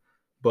you.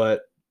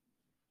 But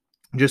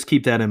just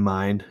keep that in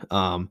mind.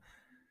 A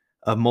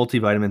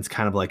multivitamin's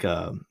kind of like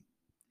a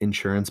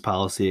insurance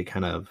policy. It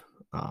kind of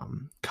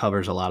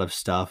covers a lot of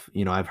stuff.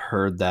 I've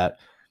heard that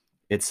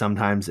it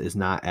sometimes is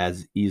not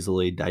as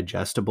easily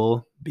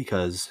digestible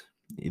because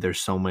there's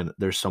so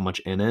much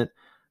in it.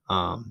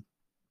 Um,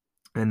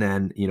 and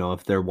then,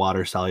 if they're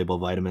water soluble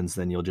vitamins,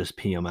 then you'll just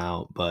pee them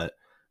out. But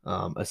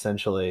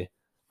essentially,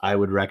 I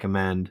would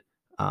recommend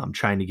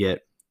trying to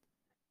get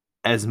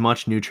as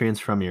much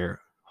nutrients from your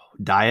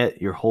diet,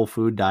 your whole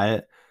food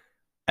diet,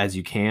 as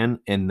you can,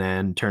 and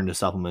then turn to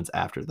supplements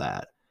after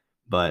that.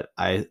 But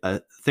I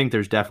think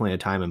there's definitely a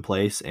time and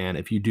place. And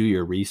if you do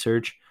your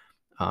research,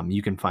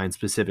 you can find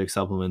specific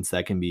supplements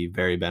that can be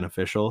very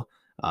beneficial.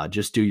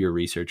 Just do your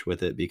research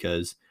with it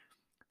because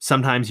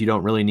sometimes you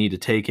don't really need to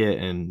take it.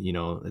 And,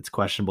 it's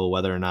questionable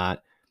whether or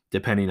not,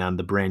 depending on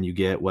the brand you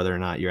get, whether or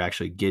not you're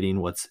actually getting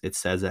what it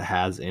says it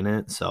has in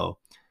it. So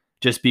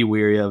just be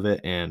weary of it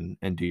and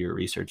do your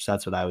research.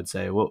 That's what I would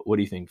say. What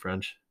do you think,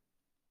 French?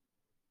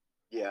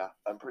 Yeah,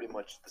 I'm pretty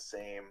much the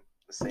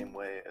same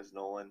way as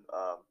Nolan.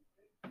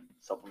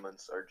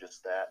 Supplements are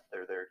just that.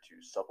 They're there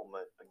to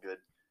supplement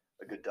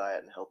a good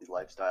diet and healthy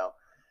lifestyle.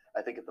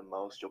 I think at the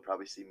most you'll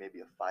probably see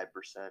maybe a 5%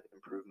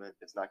 improvement.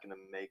 It's not going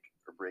to make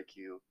or break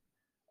you.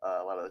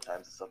 A lot of the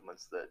times, the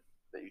supplements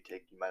that you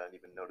take, you might not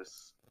even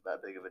notice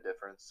that big of a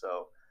difference.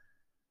 So,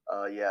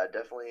 yeah,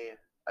 definitely,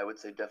 I would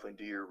say definitely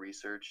do your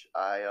research.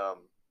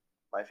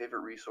 My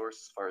favorite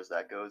resource as far as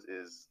that goes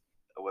is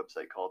a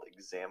website called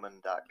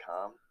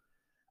examine.com.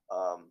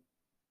 Um,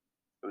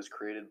 it was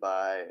created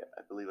by,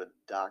 I believe, a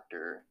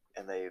doctor,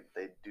 and they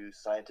do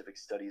scientific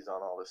studies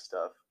on all this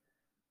stuff.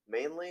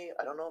 Mainly,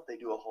 I don't know if they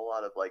do a whole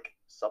lot of like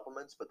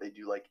supplements, but they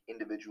do like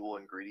individual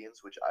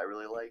ingredients, which I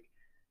really like.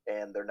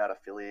 And they're not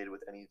affiliated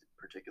with any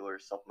particular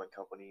supplement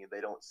company.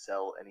 They don't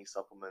sell any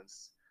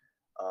supplements.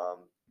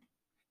 Um,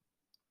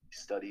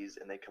 studies,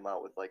 and they come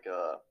out with like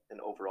an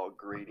overall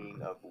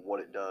grading of what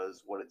it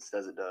does, what it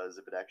says it does,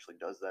 if it actually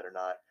does that or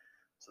not.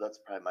 So that's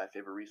probably my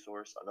favorite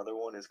resource. Another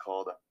one is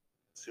called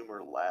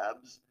Consumer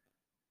Labs.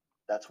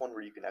 That's one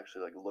where you can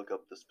actually like look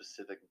up the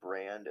specific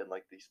brand and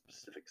like the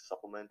specific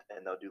supplement,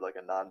 and they'll do like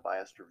a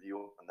non-biased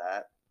review on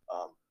that.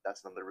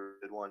 That's another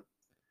really good one.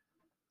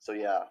 So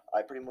yeah,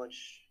 I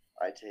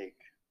take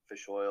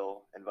fish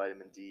oil and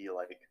vitamin D,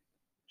 like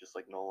just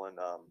like Nolan.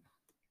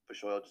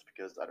 Fish oil just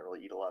because I don't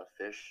really eat a lot of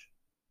fish.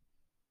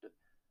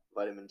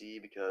 Vitamin D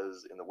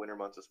because in the winter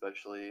months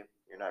especially,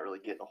 you're not really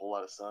getting a whole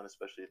lot of sun,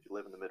 especially if you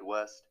live in the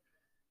Midwest.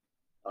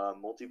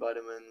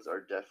 Multivitamins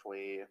are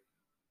definitely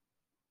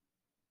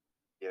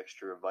the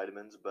extra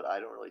vitamins, but I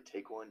don't really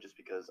take one just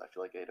because I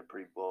feel like I ate a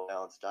pretty well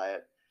balanced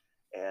diet.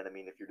 And I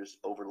mean, if you're just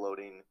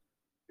overloading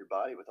your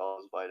body with all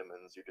those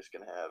vitamins, you're just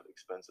gonna have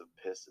expensive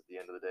piss at the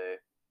end of the day,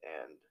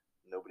 and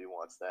nobody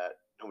wants that.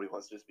 Nobody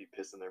wants to just be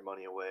pissing their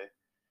money away.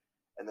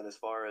 And then as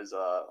far as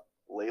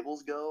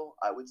labels go,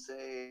 I would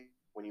say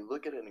when you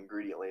look at an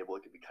ingredient label,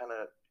 it can be kind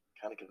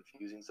of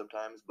confusing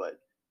sometimes, but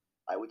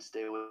I would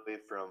stay away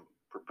from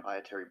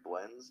proprietary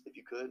blends if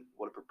you could.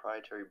 What a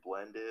proprietary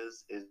blend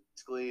is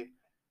basically,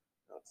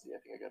 let's see, I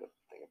think I got a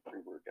thing of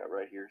pre-workout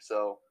right here.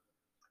 So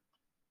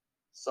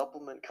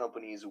supplement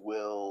companies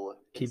will,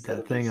 Keep instead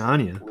that of thing just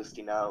on you.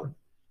 listing out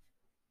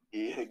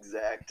the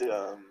exact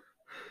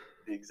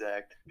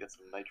get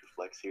some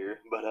Nitroflex here,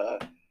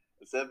 but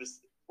instead of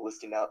just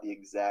listing out the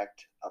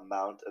exact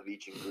amount of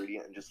each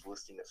ingredient and just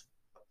listing it,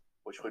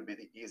 which would be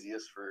the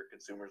easiest for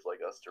consumers like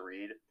us to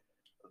read,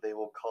 they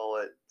will call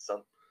it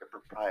some a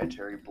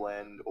proprietary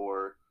blend,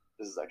 or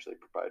this is actually a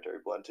proprietary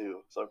blend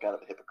too, so I'm kind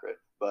of a hypocrite.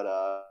 But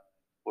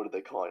what are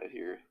they calling it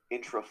here?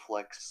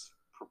 Intraflex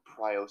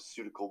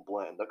Proprioceutical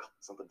Blend. They'll call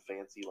it something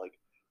fancy like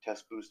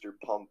Test Booster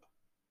Pump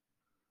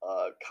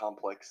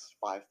Complex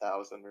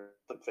 5000 or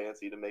something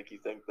fancy to make you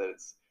think that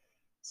it's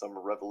some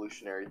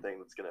revolutionary thing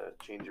that's going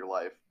to change your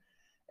life.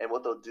 And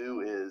what they'll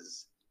do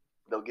is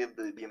they'll give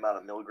the amount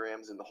of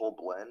milligrams in the whole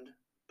blend,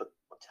 but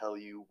they'll tell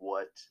you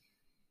what,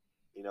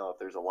 if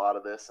there's a lot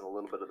of this and a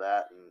little bit of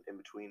that and in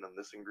between on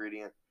this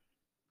ingredient.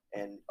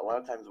 And a lot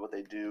of times what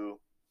they do,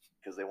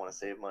 because they want to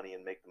save money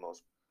and make the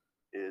most,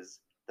 is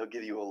they'll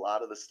give you a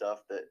lot of the stuff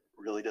that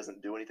really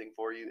doesn't do anything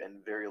for you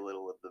and very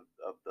little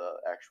of the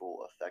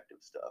actual effective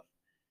stuff.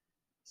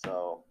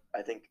 So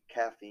I think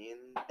caffeine,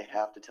 they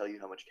have to tell you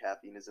how much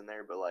caffeine is in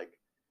there, but like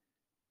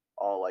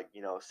all like,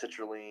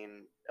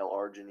 citrulline,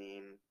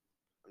 L-arginine,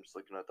 I'm just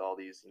looking at all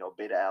these,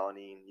 beta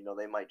alanine,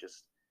 they might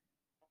just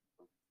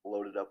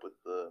load it up with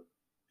the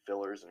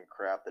fillers and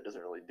crap that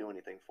doesn't really do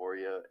anything for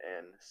you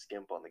and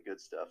skimp on the good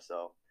stuff.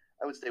 So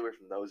I would stay away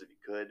from those if you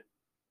could.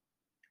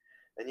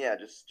 And yeah,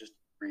 just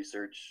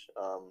research.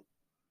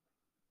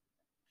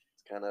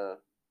 It's kind of,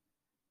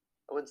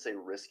 I wouldn't say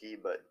risky,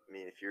 but I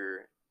mean if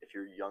you're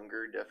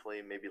younger,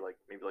 definitely maybe like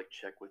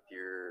check with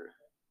your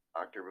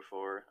doctor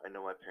before. I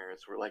know my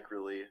parents were like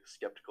really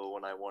skeptical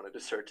when I wanted to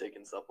start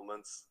taking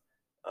supplements.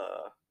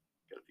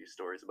 Got a few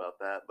stories about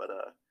that, but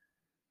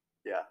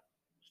yeah,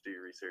 just do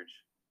your research.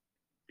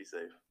 Be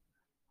safe.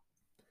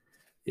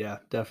 Yeah,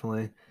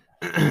 definitely.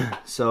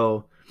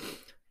 So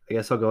I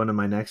guess I'll go into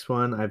my next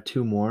one. I have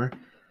two more.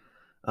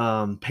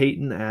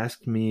 Peyton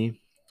asked me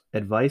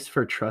advice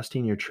for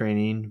trusting your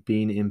training,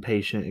 being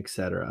impatient,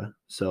 etc.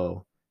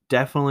 So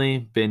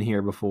definitely been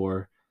here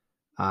before.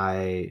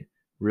 I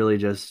really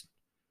just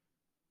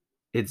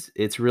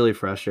it's really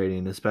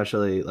frustrating,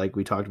 especially like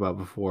we talked about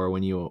before,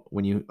 when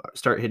you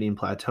start hitting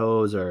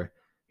plateaus or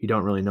you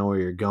don't really know where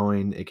you're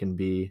going. It can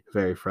be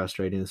very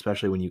frustrating,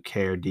 especially when you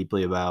care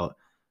deeply about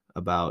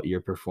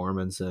your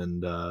performance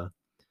and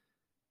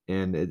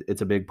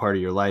it's a big part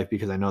of your life,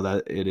 because I know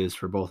that it is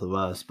for both of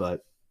us.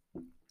 But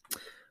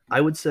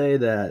I would say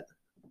that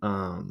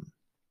um,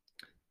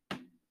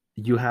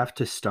 you have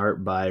to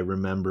start by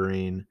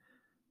remembering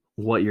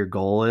what your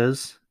goal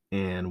is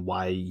and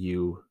why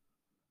you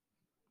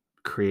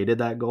created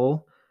that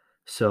goal.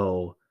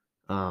 So,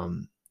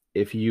 um,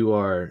 if you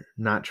are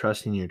not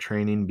trusting your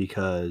training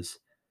because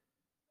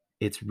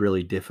it's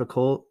really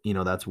difficult,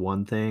 that's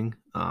one thing.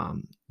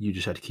 You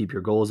just have to keep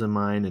your goals in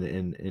mind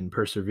and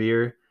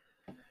persevere.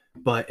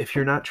 But if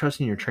you're not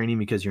trusting your training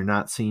because you're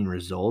not seeing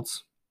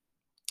results,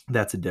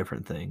 that's a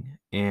different thing.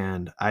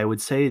 And I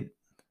would say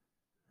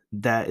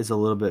that is a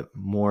little bit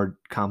more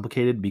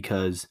complicated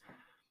because,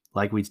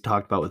 like we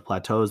talked about with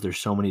plateaus, there's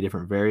so many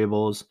different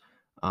variables.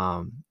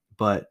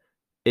 But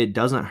it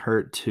doesn't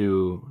hurt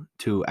to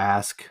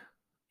ask,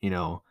 you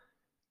know,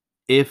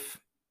 if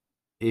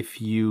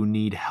you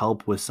need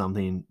help with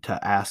something,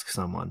 to ask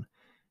someone.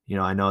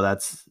 I know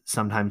that's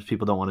sometimes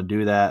people don't want to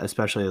do that,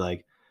 especially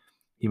like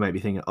you might be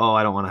thinking, oh,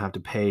 I don't want to have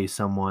to pay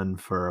someone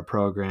for a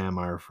program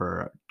or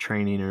for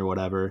training or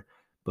whatever.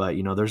 But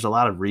there's a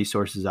lot of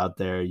resources out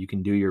there. You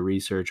can do your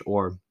research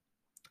or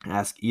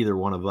ask either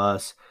one of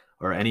us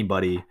or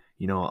anybody.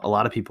 A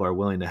lot of people are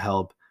willing to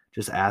help.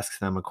 Just ask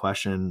them a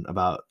question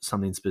about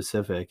something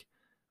specific,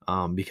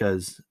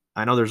 because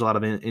I know there's a lot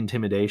of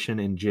intimidation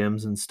in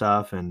gyms and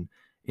stuff and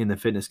in the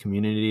fitness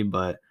community,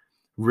 but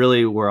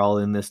really we're all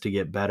in this to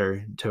get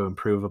better, to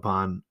improve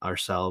upon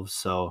ourselves.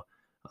 So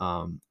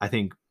I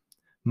think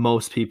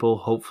most people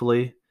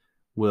hopefully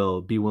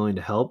will be willing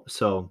to help.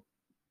 So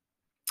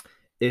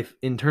if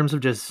in terms of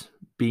just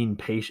being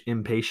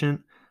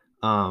impatient,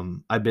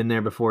 I've been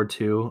there before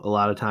too. A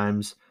lot of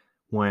times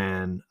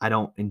when I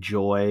don't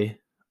enjoy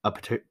a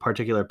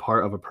particular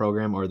part of a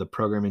program or the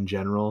program in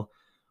general,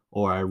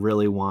 or I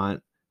really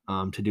want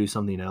to do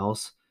something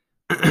else,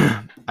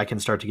 I can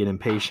start to get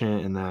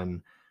impatient and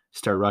then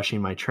start rushing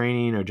my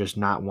training or just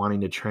not wanting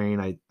to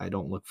train. I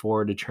don't look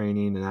forward to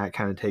training, and that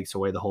kind of takes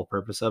away the whole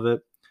purpose of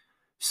it.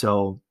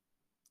 So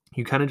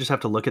you kind of just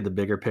have to look at the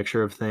bigger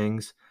picture of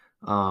things,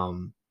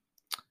 um,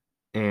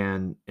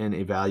 and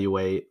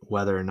evaluate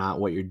whether or not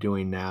what you're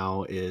doing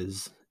now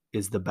is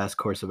the best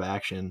course of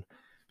action.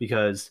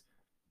 Because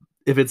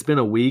if it's been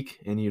a week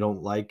and you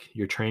don't like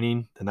your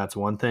training, then that's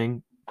one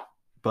thing.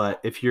 But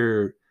if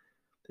you've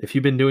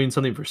been doing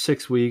something for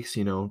 6 weeks,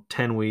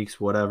 10 weeks,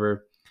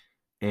 whatever,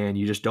 and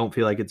you just don't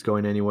feel like it's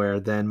going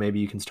anywhere, then maybe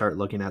you can start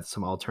looking at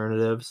some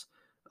alternatives.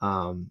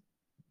 And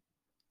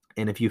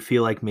if you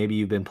feel like maybe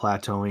you've been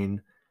plateauing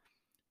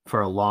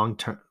for a long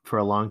time,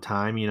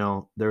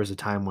 there was a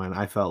time when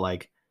I felt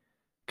like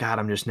God,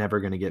 I'm just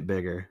never going to get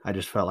bigger. I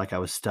just felt like I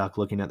was stuck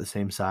looking at the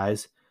same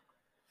size.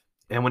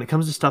 And when it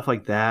comes to stuff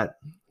like that,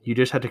 you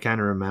just have to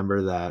kind of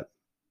remember that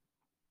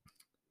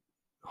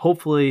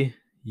hopefully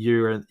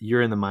you're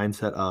in the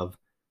mindset of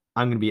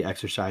I'm going to be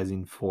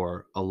exercising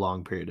for a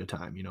long period of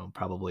time,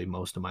 probably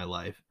most of my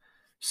life.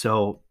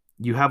 So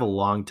you have a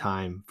long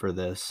time for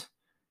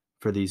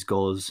these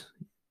goals,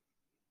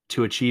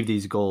 to achieve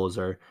these goals,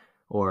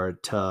 or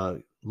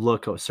to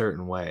look a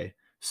certain way.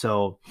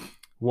 So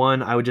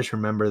one, I would just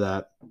remember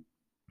that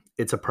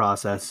it's a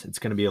process. It's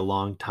going to be a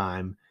long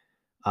time.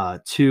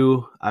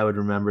 Two, I would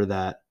remember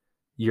that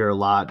you're a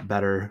lot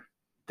better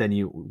than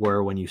you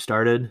were when you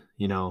started.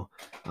 A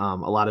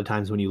lot of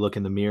times when you look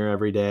in the mirror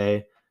every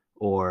day,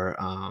 or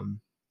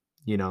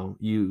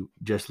you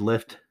just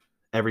lift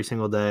every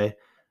single day,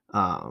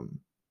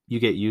 you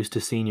get used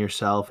to seeing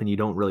yourself and you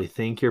don't really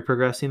think you're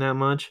progressing that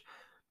much.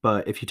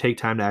 But if you take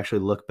time to actually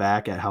look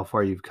back at how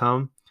far you've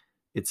come,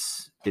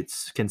 it's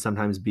can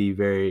sometimes be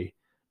very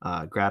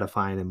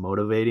gratifying and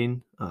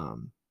motivating.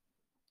 And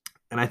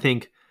I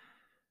think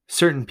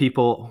certain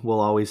people will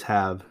always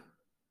have,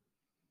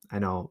 I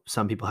know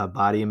some people have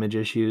body image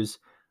issues.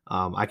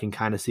 I can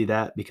kind of see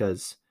that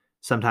because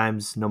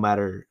sometimes no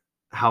matter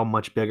how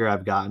much bigger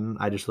I've gotten,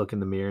 I just look in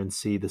the mirror and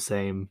see the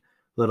same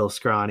little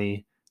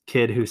scrawny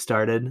kid who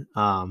started.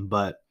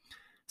 But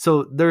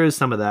so there is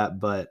some of that,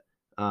 but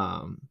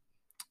um,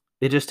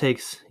 it just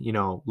takes,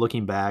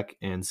 looking back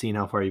and seeing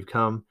how far you've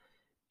come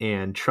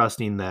and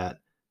trusting that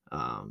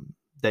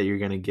you're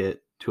going to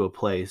get to a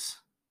place.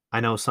 I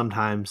know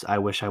sometimes I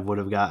wish I would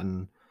have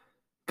gotten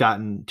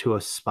to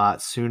a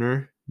spot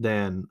sooner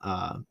than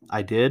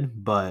I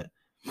did, but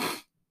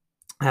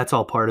that's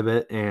all part of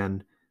it.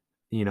 And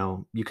you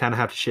kind of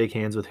have to shake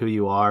hands with who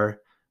you are.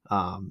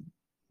 Um,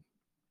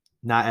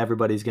 Not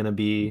everybody's going to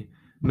be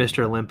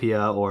Mr.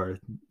 Olympia or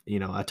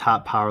a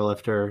top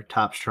powerlifter,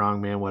 top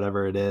strongman,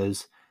 whatever it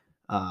is,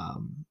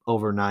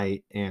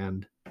 overnight,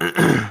 and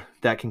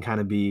that can kind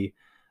of be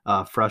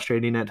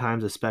frustrating at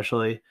times,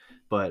 especially.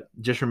 But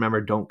just remember,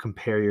 don't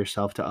compare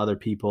yourself to other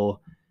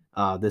people.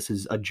 This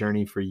is a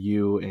journey for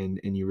you, and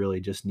you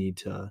really just need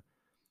to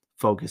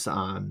focus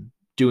on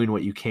doing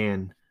what you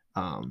can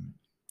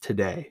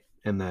today,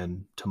 and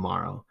then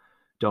tomorrow.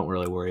 Don't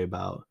really worry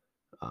about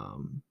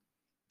um,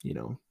 you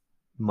know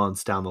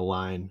months down the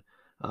line,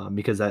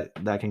 because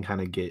that can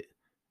kind of get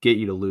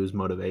you to lose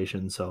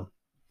motivation. So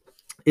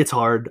it's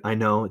hard. I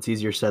know it's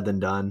easier said than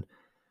done.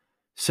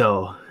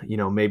 So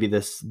maybe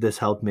this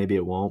helped, maybe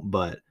it won't,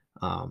 but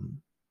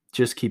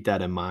just keep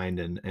that in mind,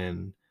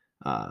 and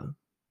uh,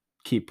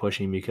 keep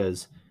pushing,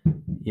 because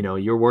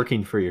you're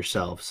working for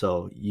yourself,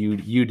 so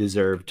you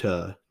deserve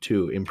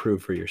to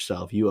improve for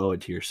yourself. You owe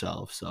it to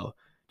yourself. So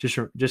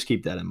just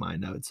keep that in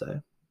mind, I would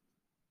say.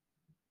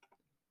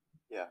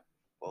 Yeah,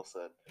 well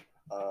said.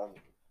 Um,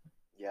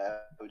 yeah,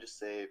 I would just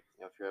say, if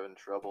you're having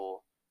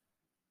trouble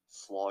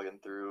slogging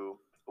through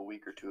a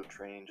week or two of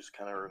training, just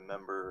kind of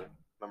remember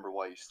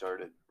why you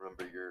started.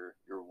 Remember your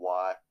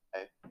why,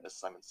 as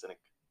Simon Sinek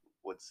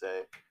would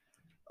say.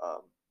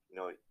 Um, you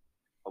know,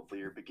 hopefully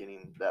you're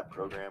beginning that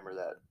program or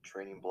that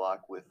training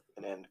block with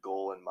an end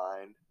goal in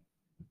mind,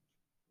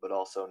 but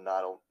also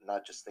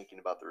not just thinking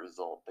about the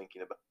result,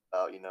 thinking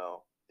about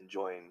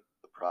enjoying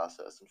the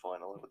process and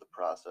falling in love with the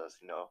process.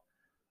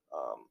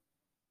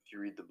 If you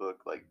read the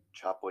book like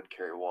Chop Wood,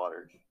 Carry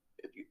Water,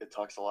 it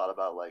talks a lot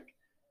about like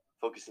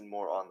focusing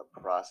more on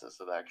the process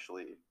of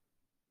actually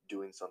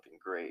doing something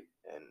great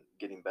and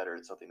getting better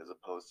at something as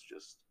opposed to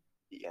just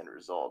the end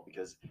result.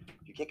 Because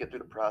if you can't get through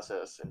the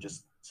process and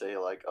just say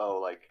like, oh,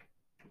 like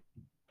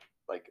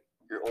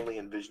you're only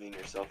envisioning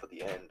yourself at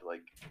the end,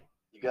 like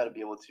you got to be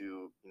able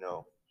to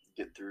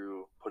get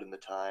through, put in the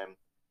time.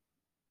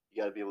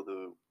 You got to be able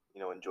to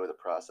enjoy the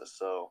process.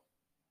 So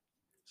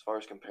as far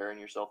as comparing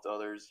yourself to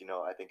others,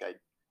 I think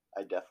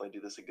I definitely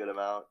do this a good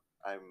amount.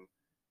 I'm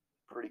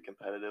pretty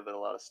competitive at a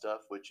lot of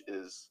stuff, which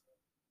is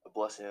a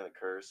blessing and a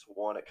curse.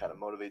 One, it kind of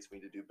motivates me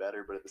to do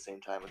better, but at the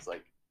same time, it's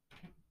like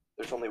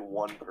there's only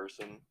one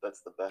person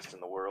that's the best in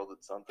the world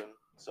at something.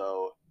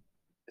 So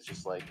it's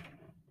just like,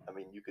 I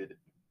mean, you could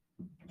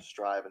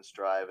strive and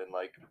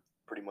like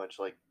pretty much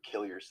like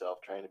kill yourself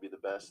trying to be the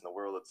best in the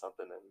world at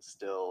something, and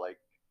still like,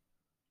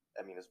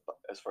 I mean,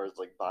 as far as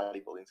like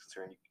bodybuilding is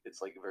concerned,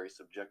 it's like very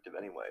subjective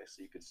anyway.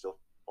 So you could still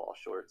fall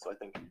short. So I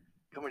think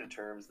coming to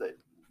terms that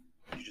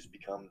you just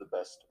become the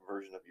best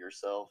version of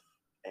yourself,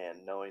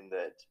 and knowing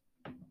that,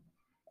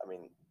 I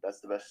mean,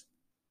 that's the best.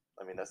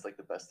 I mean, that's like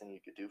the best thing you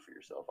could do for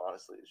yourself,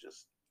 honestly, is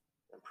just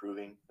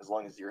improving. As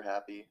long as you're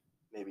happy,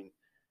 maybe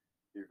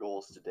your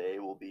goals today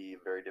will be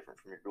very different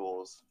from your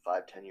goals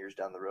 5, 10 years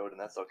down the road, and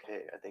that's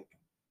okay. I think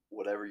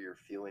whatever you're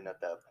feeling at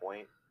that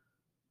point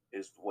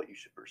is what you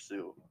should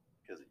pursue,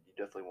 because you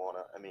definitely want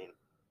to. I mean,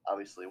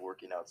 obviously,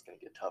 working out is going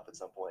to get tough at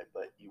some point,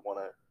 but you want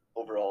to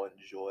overall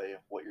enjoy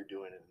what you're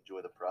doing and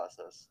enjoy the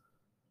process.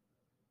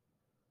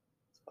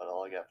 That's about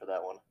all I got for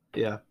that one.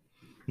 Yeah,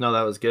 no,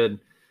 that was good.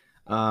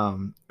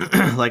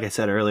 Like I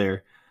said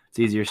earlier, it's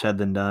easier said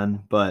than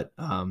done, but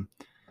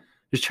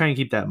just try and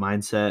keep that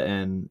mindset,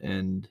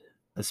 and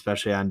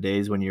especially on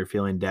days when you're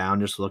feeling down.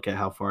 Just look at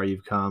how far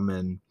you've come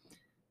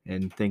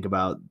and think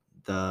about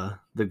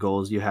the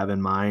goals you have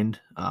in mind.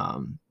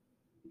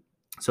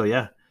 So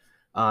yeah.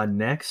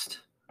 Next,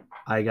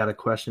 I got a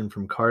question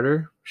from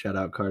Carter. Shout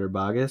out Carter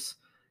Bogus.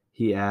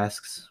 He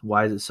asks,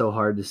 "Why is it so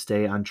hard to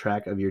stay on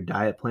track of your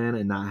diet plan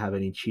and not have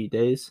any cheat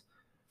days?"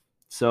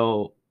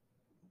 So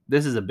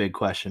this is a big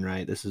question,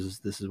 right? This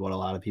is what a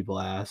lot of people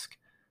ask.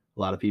 A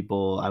lot of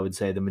people, I would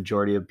say the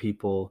majority of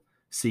people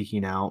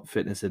seeking out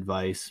fitness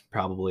advice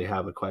probably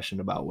have a question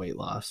about weight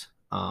loss.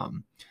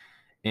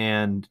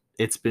 And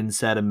it's been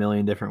said a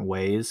million different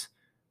ways,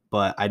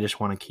 but I just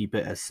want to keep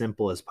it as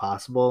simple as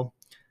possible.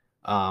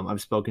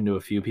 I've spoken to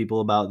a few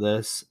people about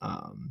this.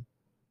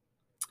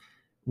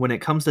 When it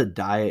comes to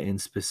diet in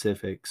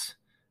specifics,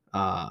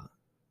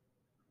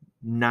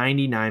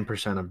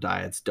 99% of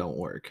diets don't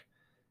work.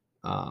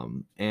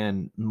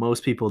 And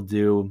most people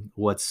do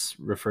what's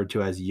referred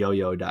to as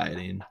yo-yo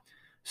dieting.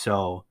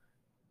 So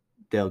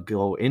they'll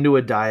go into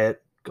a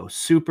diet, go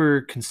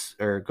super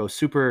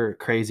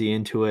crazy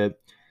into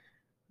it,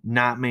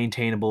 not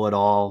maintainable at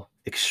all,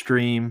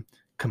 extreme,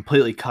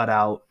 completely cut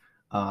out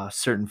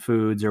certain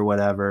foods or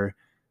whatever,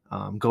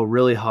 go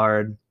really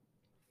hard.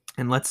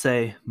 And let's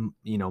say,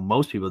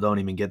 most people don't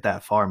even get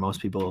that far.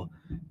 Most people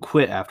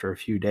quit after a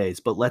few days.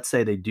 But let's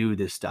say they do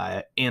this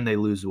diet and they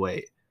lose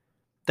weight.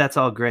 That's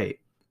all great.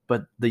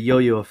 But the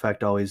yo-yo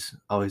effect always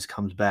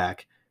comes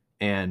back.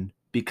 And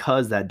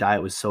because that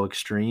diet was so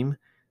extreme,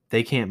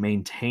 they can't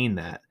maintain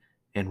that.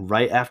 And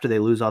right after they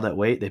lose all that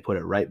weight, they put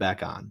it right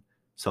back on.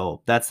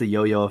 So that's the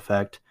yo-yo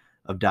effect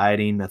of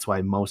dieting. That's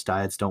why most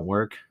diets don't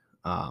work.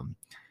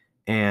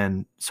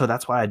 And so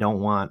that's why I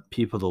don't want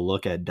people to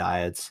look at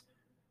diets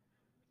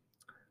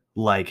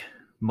like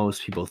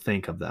most people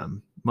think of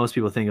them. Most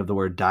people think of the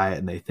word diet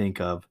and they think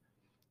of,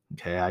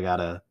 okay,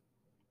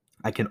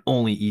 I can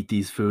only eat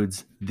these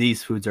foods.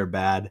 These foods are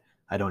bad.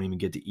 I don't even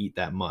get to eat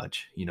that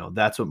much.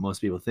 That's what most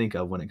people think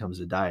of when it comes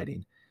to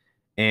dieting.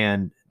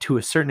 And to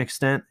a certain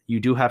extent, you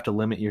do have to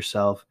limit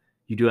yourself.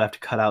 You do have to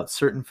cut out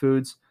certain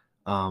foods,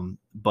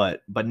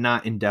 but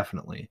not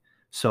indefinitely.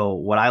 So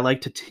what I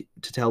like to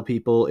tell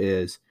people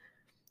is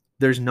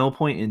there's no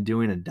point in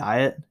doing a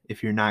diet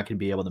if you're not going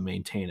to be able to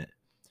maintain it.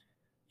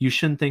 You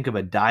shouldn't think of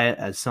a diet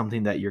as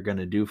something that you're going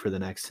to do for the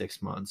next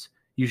 6 months.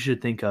 You should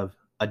think of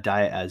a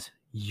diet as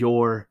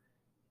your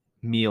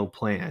meal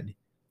plan,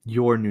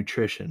 your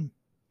nutrition.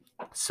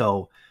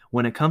 So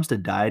when it comes to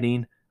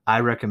dieting,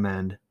 I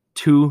recommend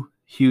 2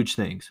 huge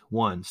things.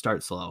 1,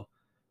 start slow.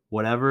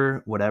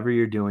 Whatever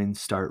you're doing,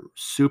 start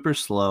super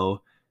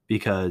slow,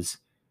 because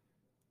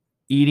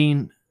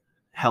eating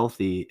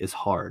healthy is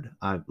hard.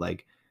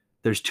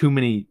 There's too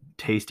many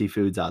tasty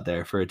foods out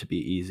there for it to be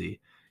easy.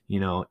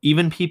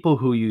 Even people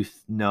who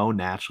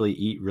naturally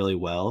eat really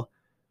well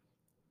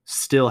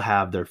still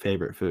have their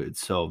favorite foods.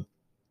 So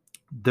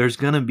there's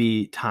going to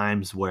be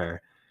times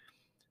where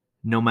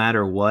no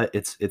matter what,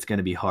 it's going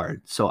to be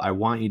hard. So I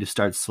want you to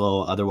start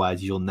slow.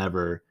 Otherwise, you'll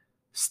never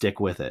stick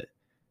with it.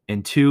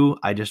 And 2,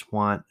 I just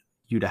want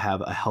you to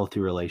have a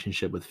healthy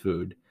relationship with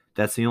food.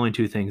 That's the only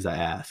 2 things I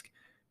ask.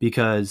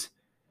 Because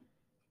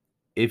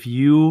if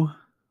you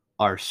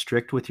are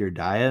strict with your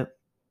diet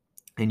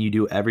and you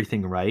do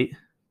everything right,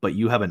 but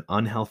you have an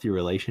unhealthy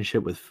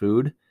relationship with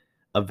food,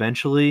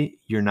 eventually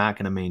you're not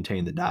going to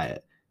maintain the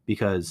diet,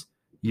 because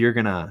you're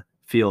going to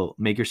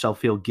make yourself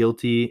feel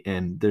guilty,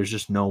 and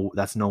that's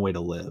no way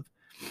to live.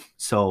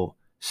 So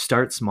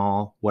start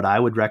small. What I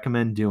would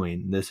recommend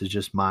doing, this is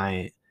just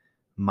my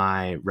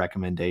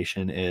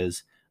recommendation,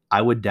 is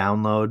I would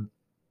download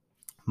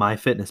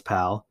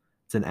MyFitnessPal.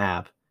 It's an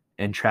app,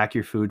 and track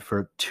your food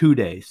for 2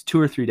 days, 2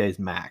 or 3 days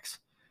max.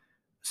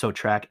 So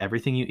track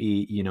everything you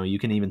eat. You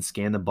can even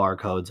scan the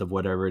barcodes of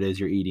whatever it is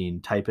you're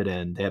eating, type it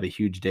in. They have a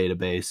huge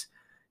database.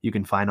 You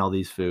can find all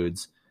these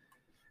foods.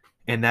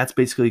 And that's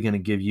basically going to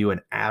give you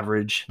an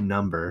average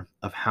number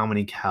of how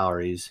many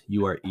calories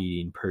you are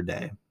eating per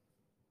day.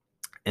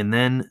 And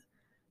then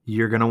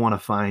you're going to want to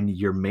find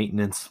your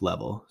maintenance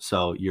level.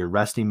 So your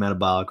resting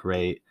metabolic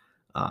rate,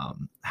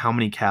 how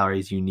many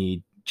calories you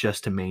need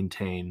just to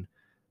maintain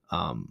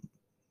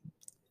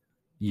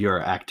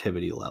your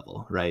activity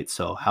level, right?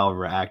 So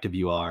however active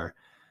you are,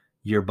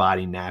 your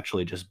body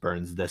naturally just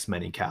burns this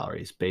many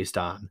calories based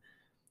on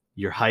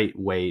your height,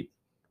 weight,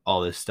 all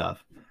this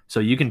stuff.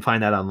 So you can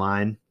find that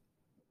online.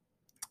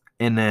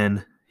 And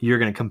then you're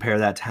going to compare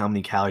that to how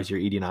many calories you're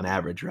eating on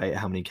average, right?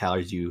 How many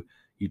calories you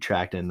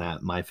tracked in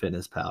that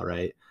MyFitnessPal,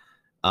 right?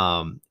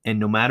 And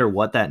no matter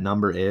what that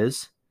number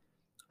is,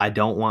 I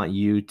don't want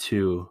you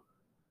to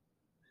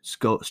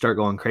start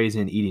going crazy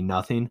and eating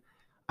nothing.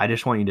 I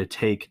just want you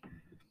to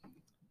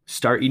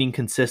start eating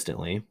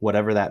consistently,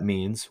 whatever that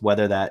means,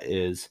 whether that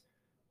is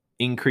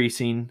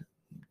eating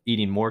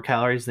more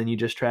calories than you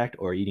just tracked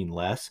or eating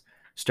less.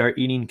 Start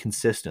eating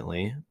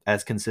consistently,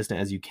 as consistent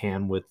as you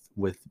can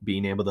with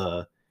being able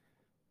to,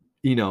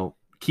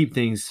 keep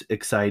things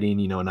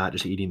exciting, not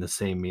just eating the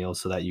same meal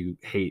so that you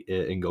hate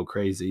it and go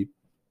crazy.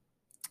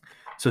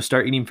 So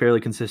start eating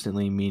fairly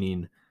consistently,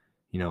 meaning,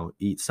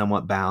 eat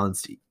somewhat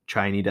balanced,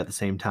 try and eat at the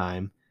same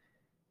time.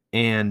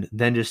 and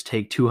then just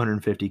take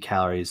 250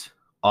 calories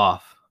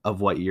off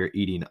of what you're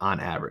eating on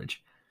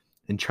average,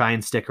 and try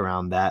and stick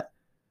around that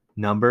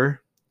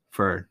number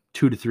for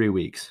 2 to 3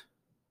 weeks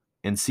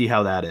and see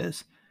how that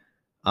is.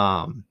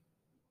 Um,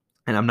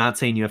 and I'm not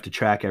saying you have to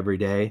track every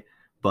day,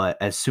 but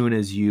as soon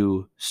as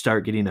you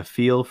start getting a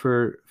feel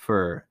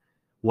for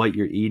what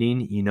you're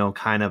eating,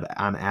 kind of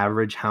on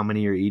average how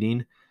many you're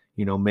eating,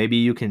 maybe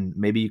you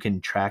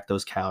can track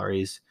those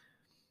calories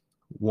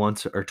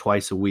once or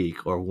twice a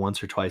week or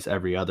once or twice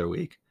every other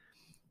week.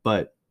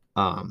 But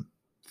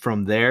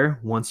from there,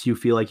 once you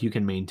feel like you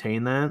can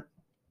maintain that,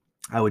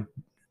 I would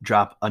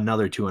drop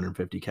another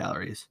 250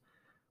 calories.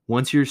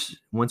 Once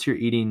you're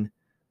eating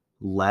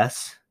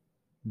less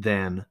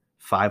than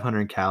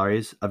 500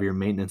 calories of your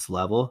maintenance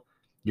level,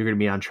 you're going to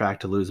be on track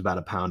to lose about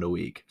a pound a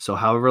week. So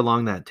however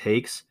long that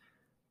takes,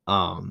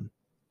 um,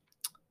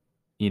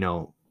 you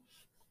know,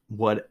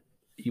 what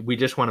we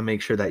just want to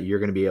make sure that you're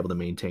going to be able to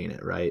maintain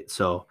it, right?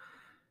 So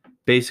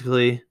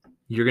basically,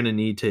 you're going to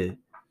need to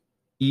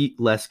eat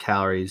less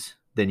calories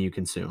than you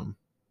consume,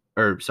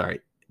 or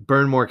sorry,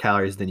 burn more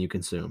calories than you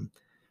consume.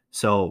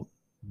 So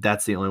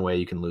that's the only way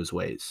you can lose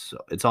weight. So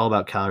it's all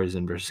about calories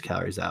in versus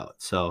calories out.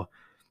 So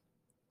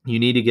you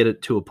need to get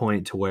it to a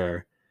point to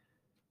where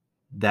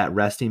that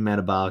resting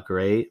metabolic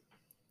rate,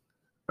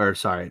 or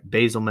sorry,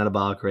 basal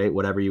metabolic rate,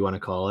 whatever you want to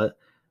call it,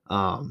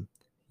 um,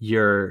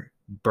 you're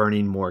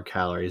burning more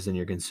calories than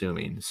you're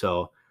consuming.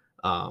 So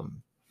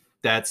um,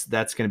 that's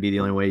going to be the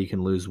only way you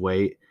can lose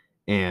weight.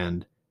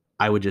 And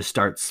I would just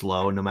start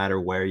slow, no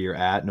matter where you're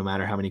at, no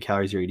matter how many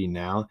calories you're eating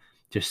now.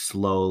 Just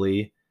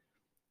slowly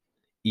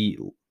eat,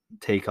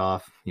 take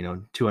off,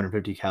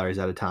 250 calories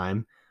at a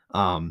time.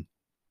 Um,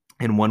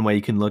 and one way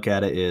you can look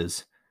at it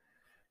is,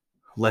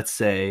 let's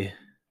say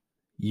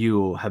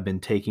you have been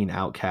taking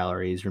out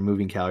calories,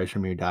 removing calories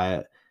from your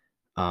diet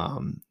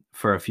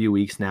for a few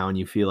weeks now, and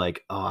you feel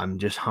like, oh, I'm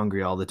just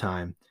hungry all the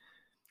time.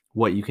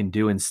 What you can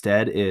do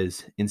instead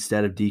is,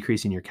 instead of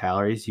decreasing your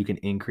calories, you can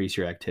increase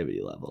your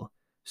activity level.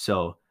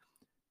 So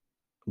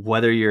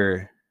whether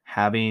you're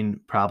having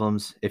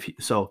problems,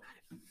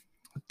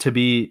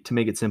 to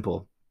make it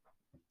simple,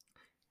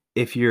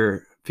 if you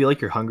feel like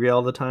you're hungry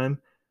all the time,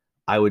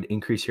 I would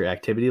increase your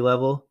activity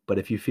level. But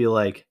if you feel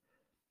like,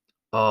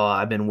 oh,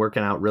 I've been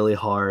working out really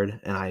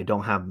hard and I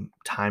don't have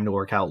time to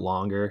work out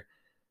longer,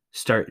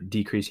 start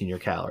decreasing your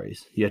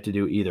calories. You have to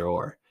do either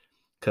or,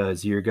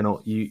 because you're gonna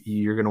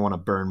want to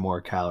burn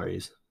more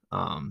calories.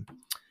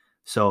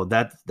 So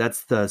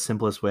that's the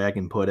simplest way I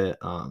can put it.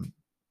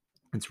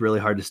 It's really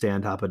hard to stay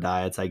on top of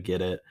diets. I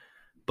get it,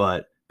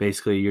 but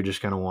basically you're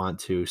just gonna want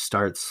to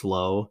start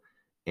slow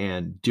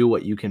and do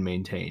what you can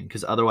maintain,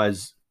 because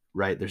otherwise,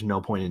 right, there's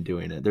no point in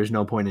doing it. There's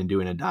no point in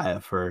doing a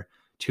diet for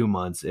 2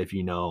 months if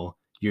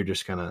you're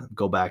just gonna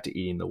go back to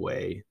eating the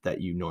way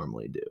that you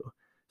normally do.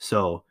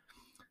 So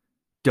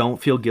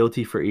don't feel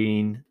guilty for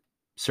eating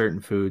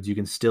certain foods. You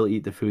can still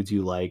eat the foods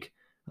you like,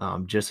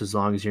 just as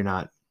long as you're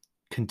not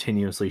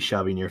continuously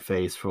shoving your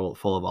face full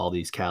of all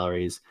these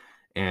calories.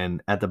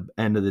 And at the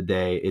end of the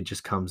day, it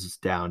just comes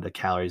down to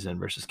calories in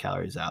versus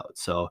calories out.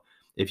 So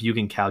if you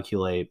can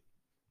calculate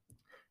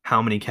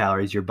how many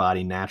calories your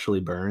body naturally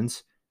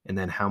burns and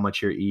then how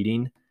much you're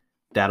eating,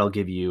 that'll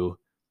give you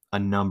a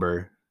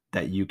number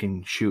that you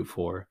can shoot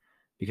for,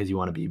 because you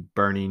want to be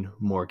burning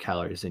more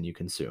calories than you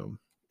consume.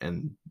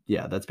 And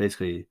yeah, that's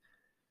basically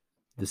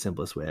the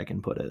simplest way I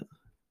can put it.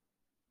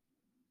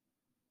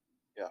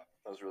 Yeah,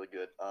 that was really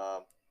good.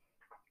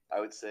 I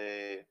would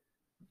say,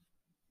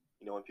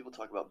 when people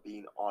talk about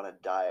being on a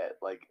diet,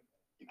 like,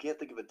 you can't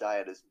think of a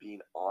diet as being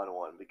on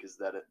one, because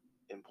that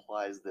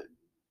implies that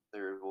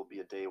there will be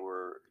a day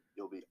where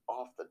you'll be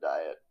off the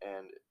diet,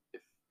 and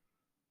if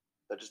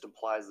that just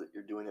implies that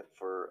you're doing it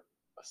for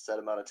a set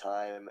amount of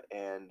time,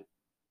 and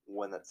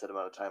when that set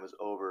amount of time is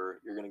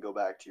over, you're going to go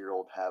back to your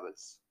old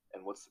habits.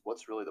 And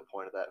what's really the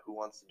point of that? Who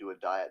wants to do a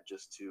diet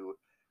just to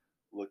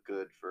look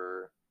good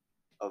for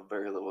a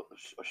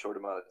short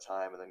amount of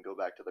time, and then go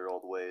back to their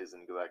old ways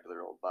and go back to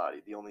their old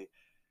body? The only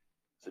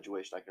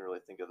situation I can really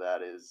think of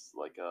that is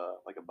like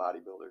a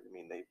bodybuilder. I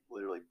mean, they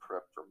literally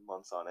prep for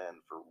months on end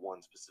for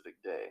one specific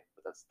day,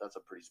 but that's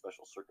a pretty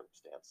special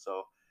circumstance.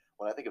 So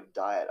when I think of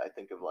diet, I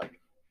think of like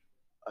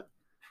a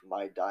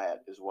my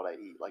diet is what I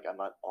eat. Like, I'm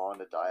not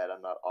on a diet,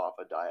 I'm not off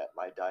a diet.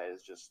 My diet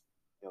is just,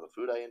 the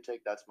food I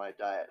intake. That's my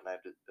diet, and I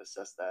have to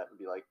assess that and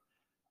be like,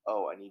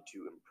 oh, I need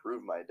to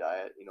improve my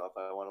diet. If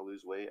I want to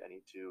lose weight, I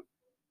need to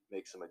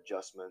make some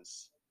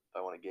adjustments. If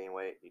I want to gain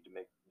weight, I need to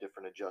make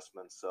different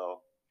adjustments.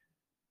 So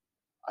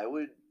I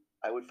would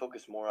I would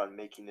focus more on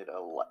making it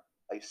a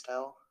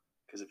lifestyle,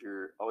 because if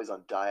you're always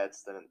on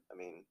diets, then I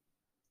mean,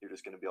 you're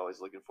just going to be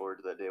always looking forward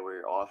to that day where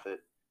you're off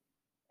it,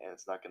 and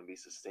it's not going to be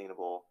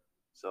sustainable.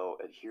 So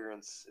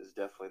adherence is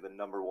definitely the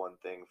number one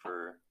thing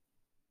for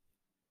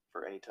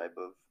any type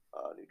of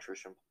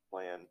nutrition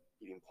plan,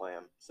 eating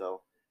plan.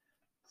 So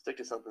stick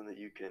to something that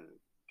you can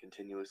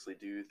continuously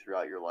do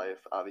throughout your life.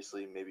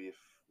 Obviously, maybe if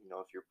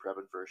you're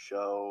prepping for a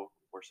show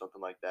or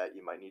something like that,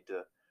 you might need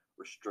to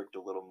restrict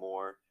a little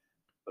more.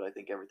 But I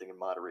think everything in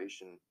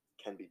moderation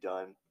can be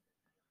done.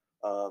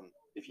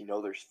 If you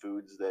know there's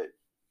foods that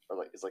are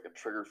like it's like a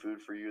trigger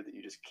food for you that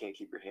you just can't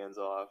keep your hands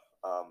off,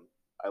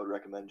 I would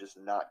recommend just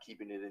not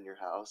keeping it in your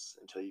house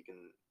until you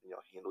can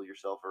handle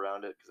yourself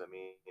around it. Because I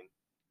mean,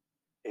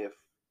 if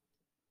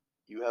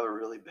you have a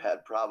really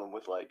bad problem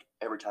with like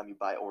every time you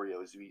buy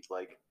Oreos, you eat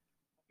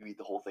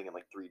the whole thing in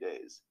like 3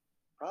 days.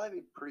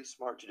 Probably be pretty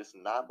smart to just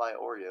not buy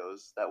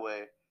Oreos. That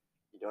way,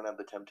 you don't have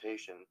the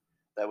temptation.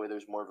 That way,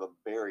 there's more of a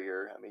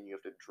barrier. I mean, you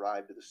have to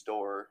drive to the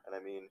store, and I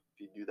mean,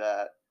 if you do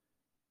that,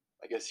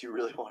 I guess you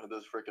really wanted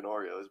those freaking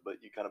Oreos,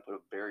 but you kind of put a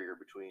barrier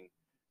between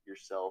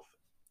yourself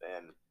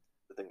and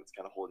the thing that's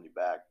kind of holding you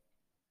back.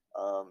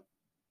 Um,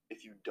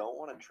 if you don't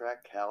want to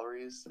track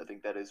calories, I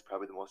think that is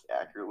probably the most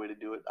accurate way to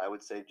do it. I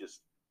would say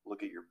just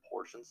look at your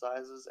portion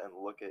sizes and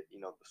look at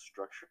the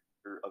structure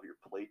of your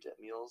plate at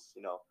meals.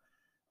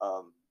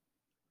 Um,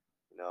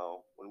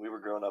 when we were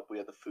growing up, we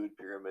had the food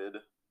pyramid,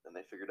 and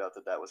they figured out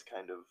that that was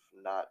kind of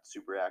not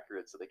super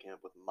accurate, so they came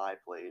up with My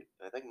Plate.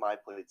 And I think My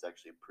Plate's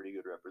actually a pretty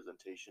good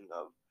representation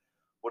of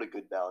what a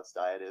good balanced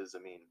diet is.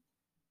 I mean,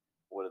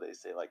 what do they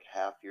say? Like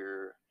half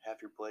your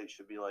plate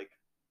should be like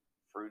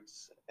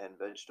fruits and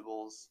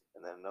vegetables,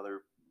 and then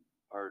another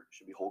part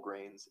should be whole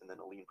grains, and then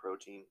a lean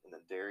protein, and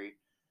then dairy.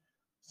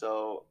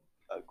 So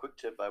a quick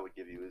tip I would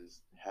give you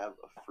is have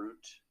a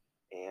fruit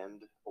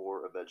and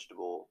or a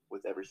vegetable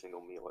with every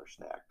single meal or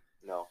snack.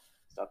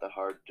 It's not that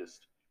hard.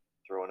 Just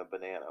throw in a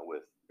banana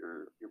with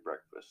your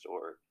breakfast,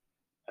 or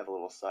have a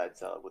little side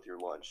salad with your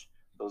lunch.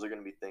 Those are going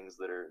to be things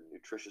that are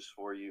nutritious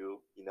for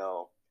you.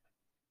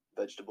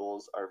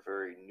 Vegetables are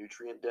very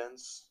nutrient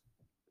dense,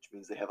 which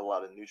means they have a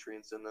lot of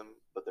nutrients in them,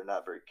 but they're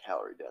not very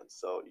calorie dense.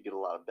 So you get a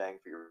lot of bang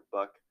for your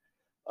buck.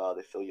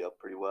 They fill you up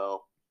pretty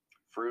well.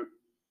 Fruit,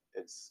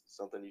 it's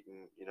something you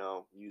can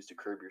use to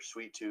curb your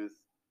sweet tooth.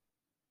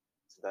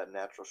 So that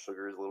natural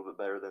sugar is a little bit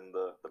better than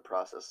the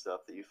processed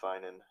stuff that you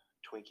find in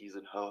Twinkies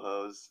and Ho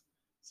Hos.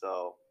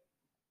 So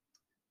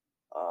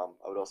I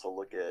would also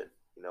look at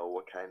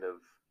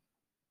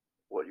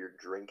what you're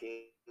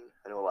drinking.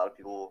 I know a lot of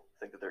people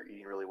think that they're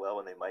eating really well,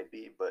 and they might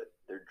be, but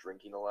they're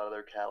drinking a lot of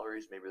their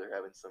calories. Maybe they're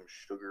having some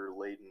sugar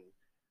laden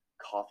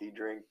coffee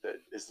drink that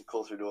is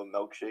closer to a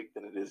milkshake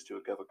than it is to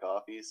a cup of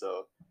coffee.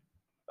 So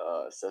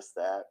assess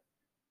that.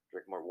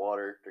 Drink more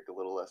water. Drink a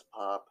little less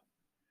pop.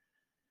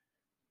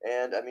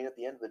 And I mean, at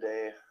the end of the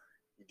day,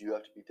 you do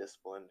have to be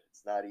disciplined.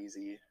 It's not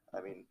easy.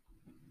 I mean,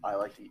 I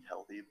like to eat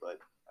healthy, but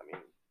I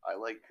mean, I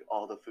like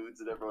all the foods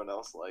that everyone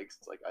else likes.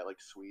 It's like I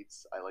like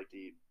sweets. I like to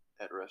eat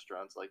at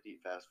restaurants. I like to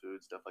eat fast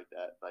food, stuff like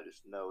that. But I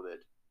just know that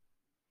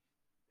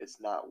it's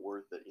not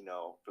worth it,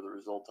 for the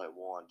results I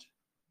want.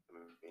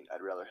 I mean,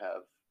 I'd rather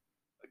have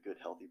a good,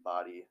 healthy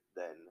body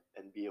than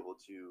and be able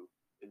to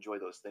enjoy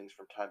those things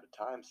from time to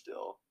time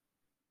still,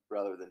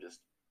 rather than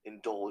just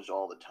indulge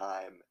all the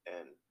time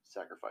and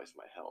sacrifice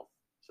my health.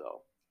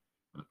 So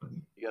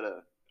you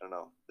gotta, I don't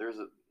know,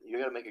 you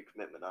gotta make a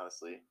commitment.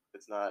 Honestly,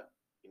 it's not,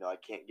 I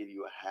can't give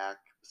you a hack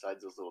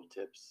besides those little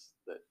tips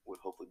that would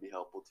hopefully be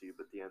helpful to you.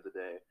 But at the end of the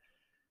day,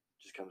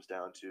 it just comes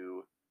down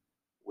to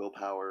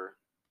willpower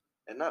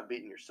and not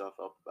beating yourself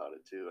up about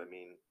it too. I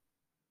mean,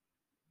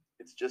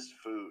 it's just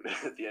food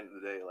at the end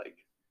of the day. Like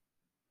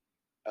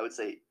I would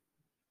say,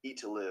 eat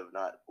to live,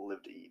 not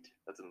live to eat.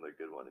 That's another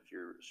good one. If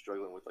you're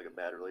struggling with like a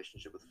bad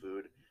relationship with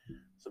food,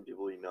 some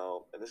people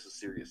and this is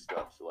serious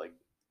stuff. So like,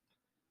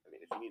 I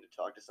mean, if you need to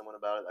talk to someone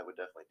about it, I would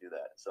definitely do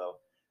that. So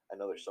I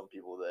know there's some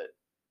people that,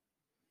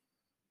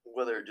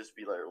 whether it just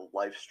be like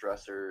life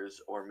stressors,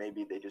 or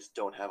maybe they just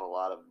don't have a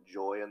lot of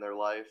joy in their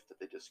life, that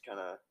they just kind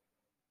of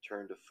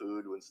turn to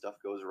food when stuff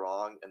goes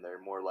wrong, and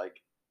they're more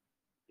like,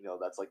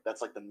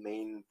 that's like the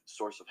main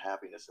source of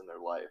happiness in their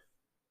life,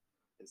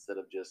 instead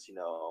of just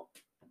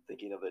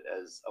thinking of it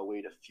as a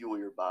way to fuel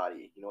your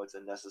body. It's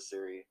a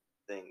necessary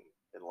thing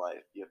in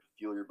life. You have to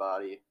fuel your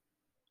body.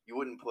 You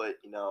wouldn't put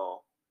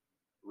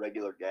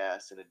regular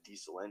gas in a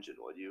diesel engine,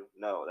 would you?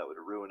 No, that would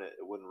ruin it.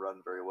 It wouldn't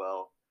run very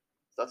well.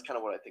 So that's kind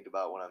of what I think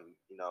about when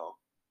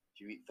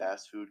if you eat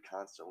fast food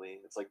constantly,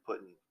 it's like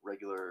putting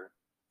regular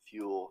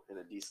fuel in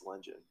a diesel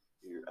engine.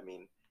 I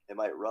mean, it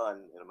might run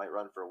and it might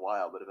run for a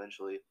while, but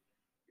eventually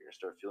you're gonna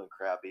start feeling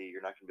crappy.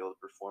 You're not gonna be able to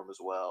perform as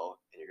well,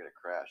 and you're gonna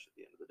crash at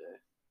the end of the day.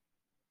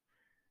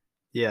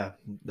 Yeah,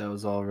 that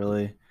was all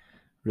really,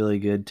 really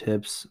good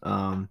tips.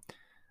 I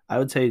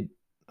would say,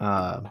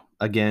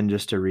 again,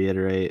 just to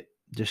reiterate,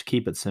 just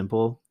keep it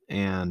simple.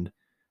 And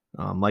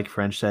like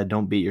French said,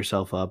 don't beat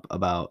yourself up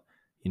about,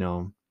 you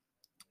know,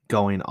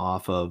 going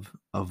off of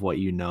what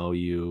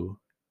you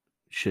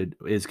should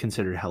is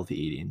considered healthy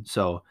eating.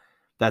 So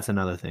that's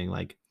another thing.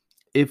 Like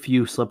if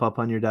you slip up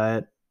on your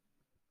diet,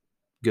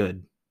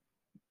 good.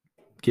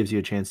 Gives you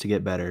a chance to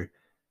get better.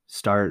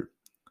 Start,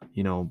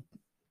 you know,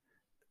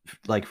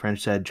 like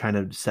French said, trying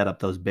to set up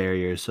those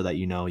barriers so that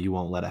you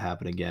won't let it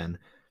happen again.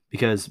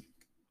 Because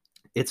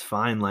it's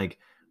fine, like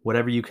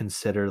whatever you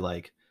consider,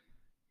 like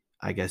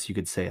I guess you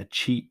could say a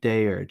cheat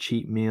day or a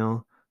cheat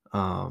meal.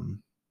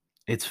 Um,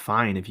 it's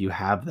fine if you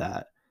have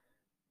that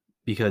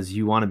because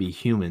you want to be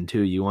human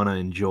too. You want to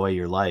enjoy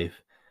your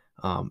life.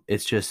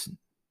 It's just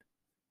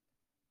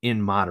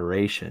in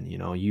moderation.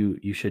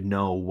 You should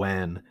know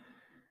when,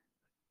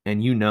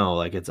 and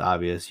like it's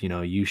obvious,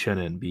 you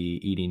shouldn't be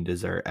eating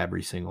dessert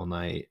every single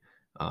night.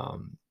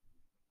 Um,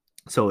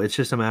 so it's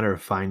just a matter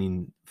of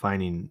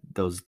finding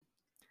those.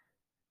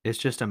 It's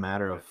just a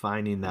matter of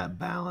finding that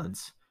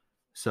balance.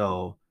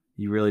 So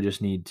you really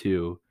just need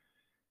to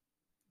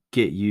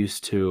get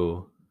used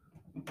to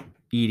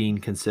eating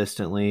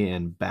consistently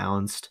and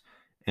balanced,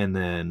 and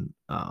then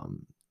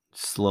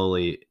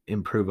slowly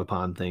improve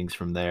upon things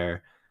from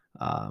there.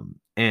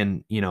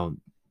 And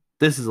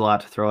this is a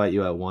lot to throw at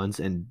you at once,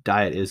 and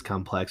diet is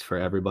complex for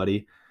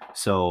everybody.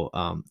 So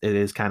it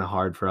is kind of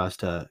hard for us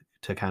to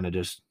kind of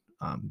just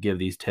give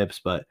these tips.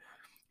 But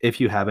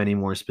if you have any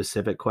more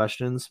specific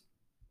questions,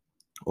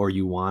 or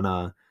you want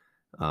to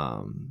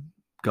um,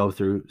 go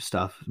through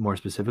stuff more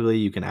specifically,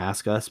 you can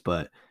ask us.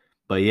 But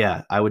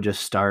yeah, I would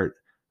just start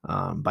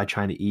by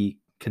trying to eat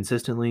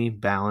consistently,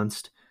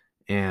 balanced,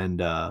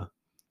 and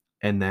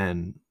and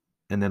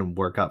then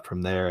work up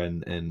from there,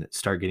 and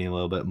start getting a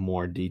little bit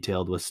more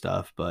detailed with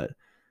stuff. But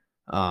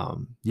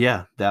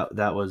yeah,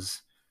 that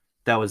was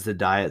the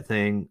diet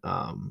thing.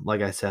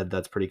 Like I said,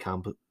 that's pretty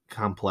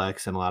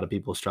complex, and a lot of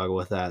people struggle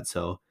with that.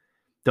 So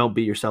don't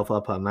beat yourself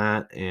up on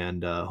that.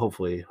 And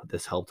hopefully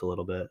this helped a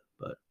little bit.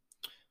 But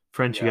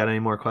French, you Yeah, got any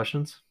more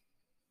questions?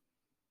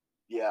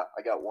 yeah,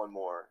 I got one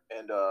more.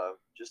 And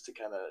just to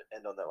kind of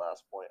end on that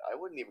last point, I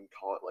wouldn't even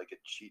call it like a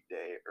cheat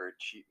day or a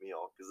cheat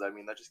meal because I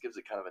mean that just gives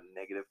it kind of a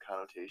negative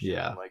connotation. And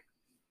Yeah. like,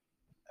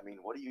 I mean,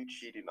 what are you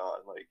cheating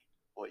on? Like,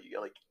 what you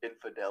got like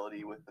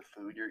infidelity with the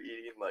food you're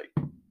eating? Like,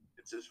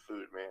 it's just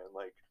food, man.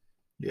 Like,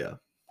 Yeah.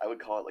 I would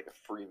call it like a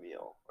free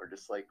meal or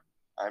just like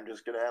I'm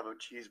just gonna have a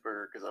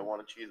cheeseburger because I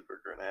want a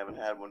cheeseburger and I haven't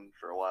had one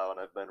for a while and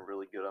I've been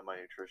really good on my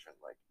nutrition.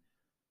 Like,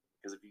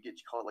 because if you get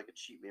call it like a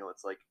cheat meal,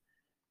 it's like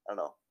I don't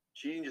know.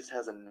 Cheating just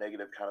has a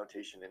negative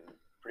connotation in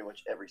pretty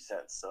much every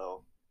sense.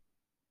 So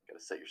you got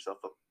to set yourself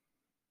up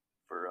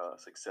for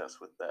success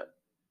with that,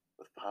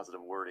 with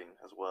positive wording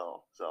as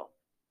well. So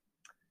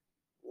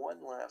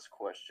one last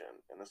question,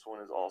 and this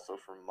one is also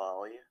from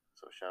Molly.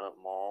 So shout out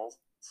Malls.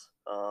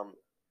 Um,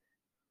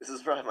 this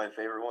is probably my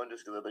favorite one,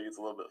 just because I think it's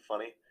a little bit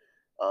funny.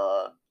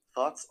 Uh,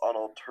 Thoughts on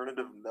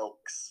alternative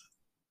milks?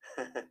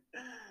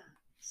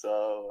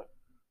 So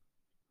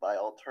by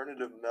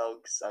alternative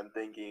milks, I'm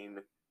thinking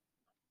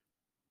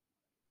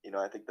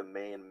I think the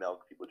main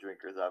milk people drink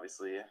is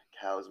obviously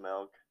cow's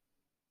milk.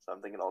 So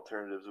I'm thinking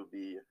alternatives would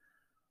be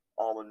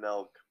almond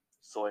milk,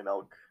 soy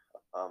milk.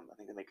 I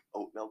think they make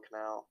oat milk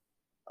now.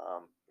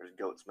 There's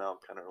goat's milk.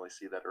 I don't really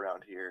see that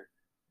around here.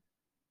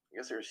 I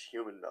guess there's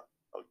human milk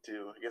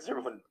too. I guess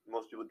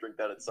most people drink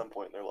that at some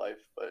point in their life,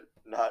 but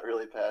not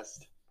really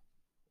past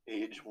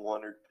age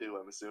 1 or 2,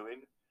 I'm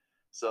assuming.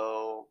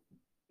 So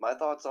my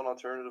thoughts on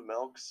alternative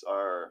milks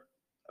are,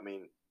 I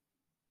mean,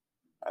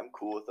 I'm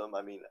cool with them.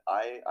 I mean,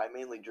 I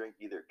mainly drink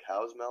either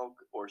cow's milk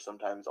or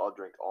sometimes I'll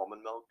drink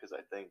almond milk because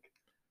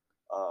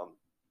um,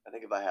 I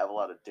think if I have a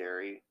lot of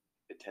dairy,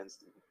 it tends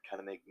to kind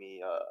of make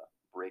me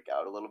break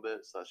out a little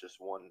bit. So that's just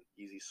one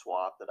easy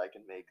swap that I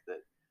can make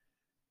that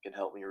can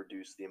help me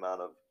reduce the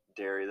amount of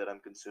dairy that I'm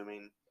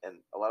consuming. And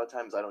a lot of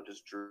times I don't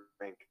just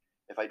drink.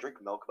 If I drink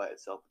milk by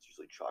itself, it's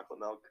usually chocolate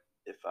milk.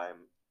 If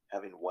I'm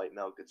having white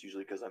milk, it's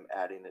usually because I'm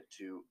adding it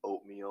to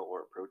oatmeal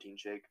or a protein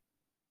shake.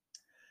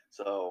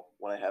 So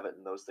when I have it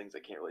in those things, I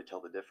can't really tell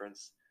the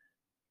difference.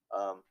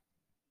 Um,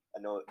 I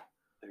know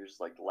there's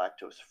like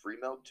lactose free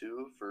milk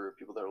too for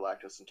people that are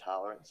lactose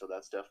intolerant, so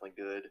that's definitely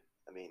good.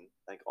 I mean,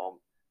 I think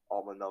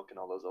almond milk and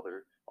all those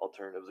other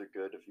alternatives are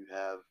good if you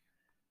have,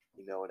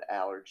 an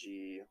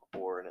allergy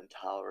or an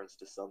intolerance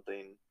to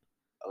something.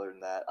 Other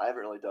than that, I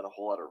haven't really done a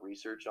whole lot of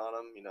research on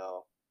them.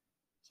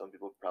 Some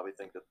people probably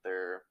think that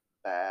they're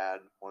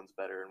bad, one's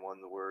better and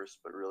one's worse,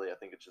 but really, I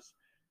think it's just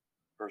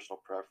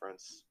personal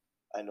preference.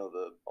 I know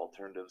the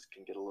alternatives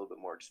can get a little bit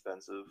more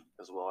expensive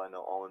as well. I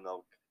know almond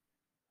milk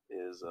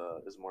is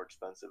more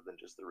expensive than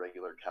just the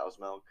regular cow's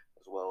milk,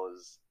 as well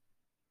as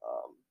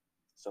um,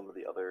 some of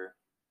the other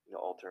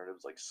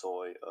alternatives like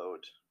soy,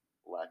 oat,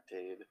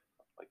 lactate,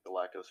 like the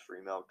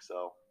lactose-free milk.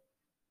 So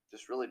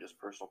just really just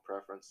personal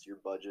preference, your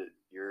budget,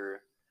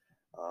 your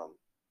um,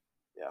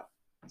 yeah.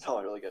 That's all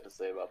I really got to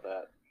say about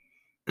that.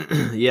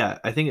 Yeah,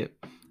 I think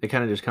it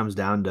kind of just comes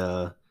down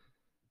to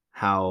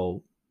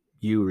how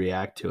you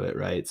react to it,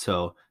 right?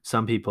 So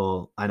some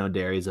people, I know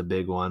dairy is a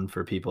big one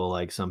for people.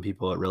 Like some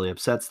people, it really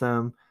upsets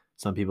them.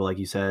 Some people, like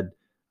you said,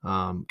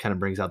 kind of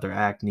brings out their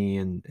acne,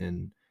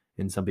 and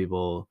some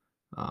people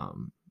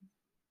um,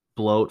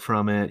 bloat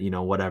from it.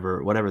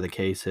 Whatever the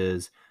case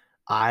is.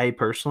 I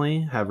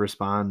personally have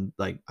respond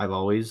like I've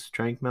always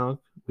drank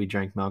milk. We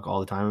drank milk all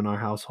the time in our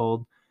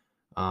household.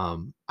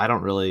 I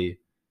don't really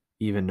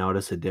even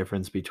notice a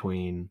difference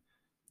between,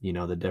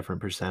 the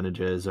different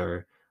percentages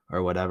or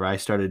whatever. I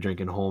started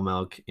drinking whole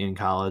milk in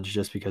college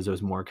just because it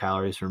was more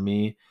calories for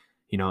me.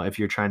 If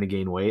you're trying to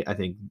gain weight, I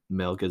think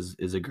milk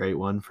is a great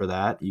one for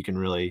that. You can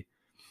really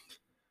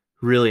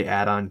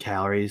add on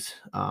calories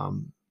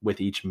with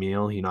each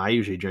meal. I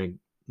usually drink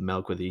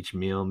milk with each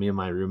meal. Me and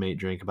my roommate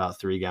drink about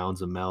 3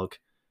 gallons of milk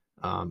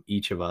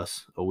each of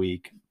us a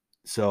week.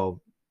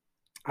 So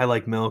I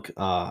like milk.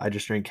 I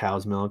just drink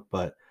cow's milk,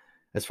 but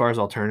as far as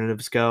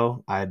alternatives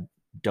go, I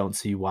don't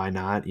see why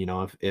not.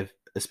 If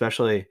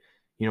especially,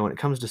 when it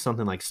comes to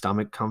something like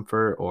stomach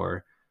comfort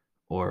or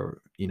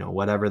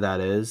whatever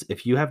that is,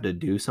 if you have to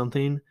do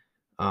something,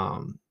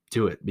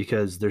 do it,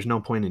 because there's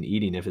no point in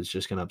eating if it's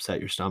just going to upset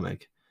your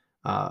stomach.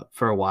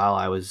 For a while,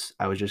 I was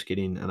just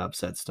getting an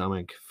upset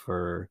stomach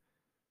for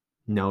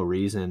no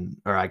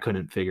reason, or I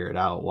couldn't figure it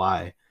out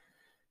why.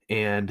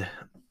 And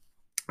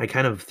I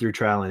kind of through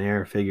trial and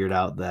error figured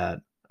out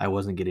that I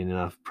wasn't getting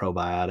enough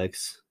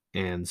probiotics.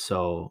 And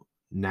so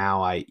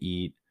now I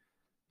eat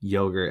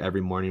yogurt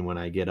every morning when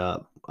I get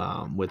up,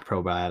 with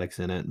probiotics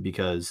in it,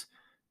 because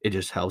it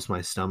just helps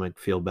my stomach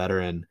feel better.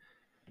 And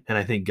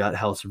I think gut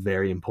health's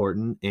very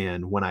important.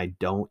 And when I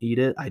don't eat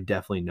it, I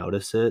definitely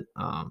notice it.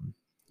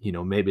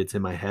 Maybe it's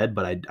in my head,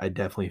 but I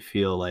definitely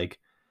feel like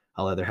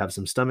I'll either have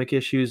some stomach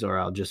issues or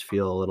I'll just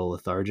feel a little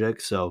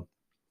lethargic. So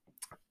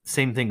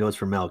same thing goes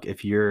for milk.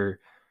 If you're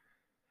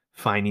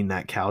finding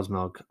that cow's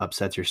milk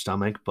upsets your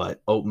stomach,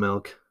 but oat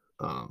milk,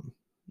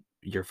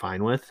 you're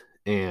fine with,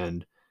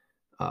 and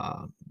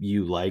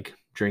you like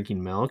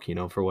drinking milk,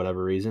 for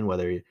whatever reason,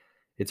 whether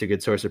it's a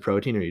good source of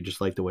protein or you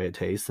just like the way it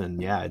tastes, then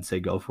yeah, I'd say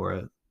go for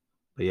it.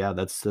 But yeah,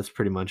 that's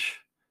pretty much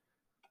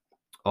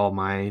all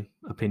my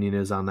opinion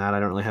is on that. I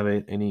don't really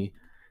have any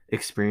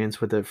experience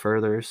with it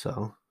further,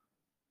 so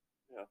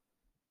Yeah.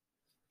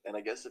 And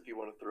I guess if you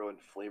want to throw in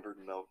flavored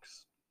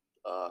milks,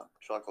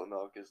 chocolate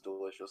milk is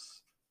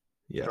delicious.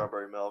 yeah.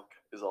 Strawberry milk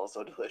is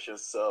also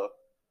delicious. So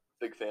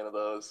big fan of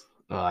those.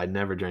 I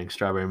never drank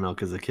strawberry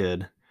milk as a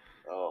kid.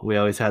 Oh, We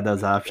always had can't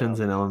those live options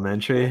without in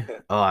elementary.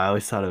 Oh, I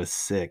always thought it was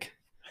sick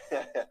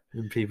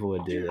when people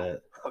would do Dude,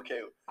 that. okay,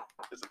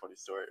 here's a funny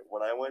story.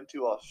 When I went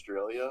to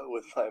Australia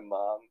with my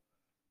mom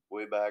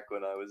way back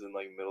when I was in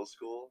like middle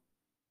school,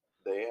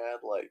 they had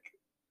like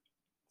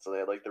they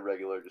had like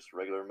the just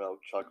regular milk,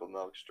 chocolate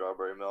milk,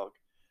 strawberry milk.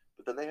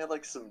 But then they had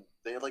like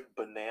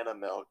banana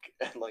milk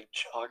and like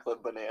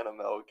chocolate banana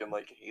milk and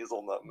like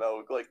hazelnut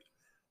milk, like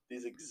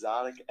these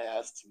exotic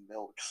ass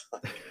milks,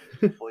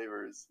 like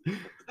flavors.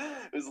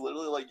 It was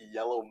literally like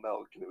yellow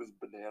milk and it was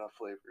banana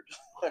flavored.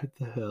 What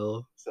the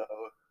hell? So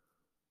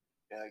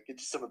yeah, get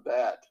you some of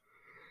that.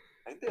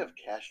 I think they have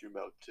cashew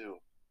milk too.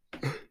 I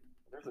wonder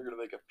if they're gonna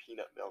make a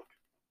peanut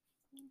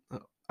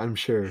milk. I'm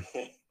sure.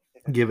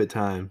 Give Give it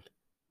time.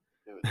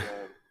 it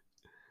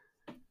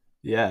time.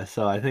 Yeah,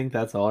 so I think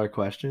that's all our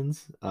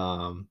questions.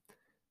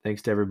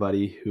 Thanks to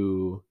everybody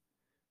who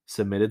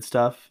submitted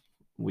stuff.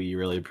 We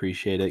really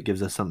appreciate it.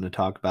 Gives us something to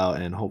talk about,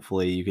 and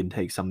hopefully you can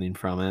take something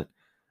from it.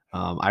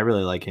 I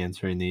really like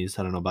answering these.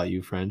 I don't know about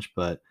you, French,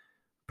 but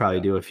probably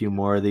Yeah, do a me few too.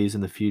 more of these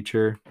in the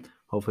future.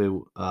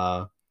 Hopefully,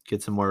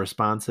 get some more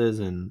responses,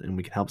 and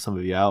we can help some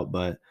of you out.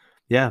 But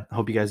yeah, I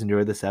hope you guys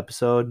enjoyed this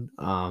episode.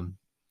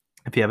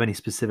 If you have any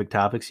specific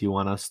topics you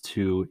want us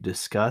to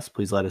discuss,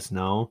 please let us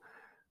know.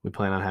 We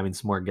plan on having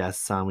some more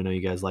guests on. We know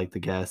you guys like the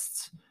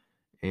guests,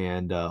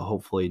 and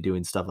hopefully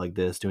doing stuff like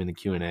this, doing the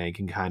Q&A,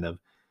 can kind of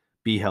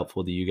be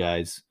helpful to you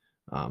guys,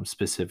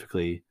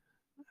 specifically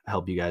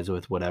help you guys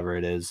with whatever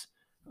it is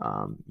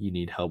you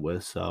need help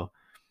with. So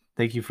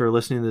thank you for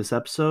listening to this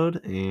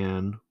episode,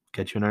 and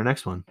catch you in our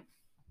next one.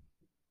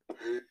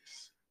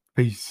 Peace.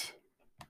 Peace.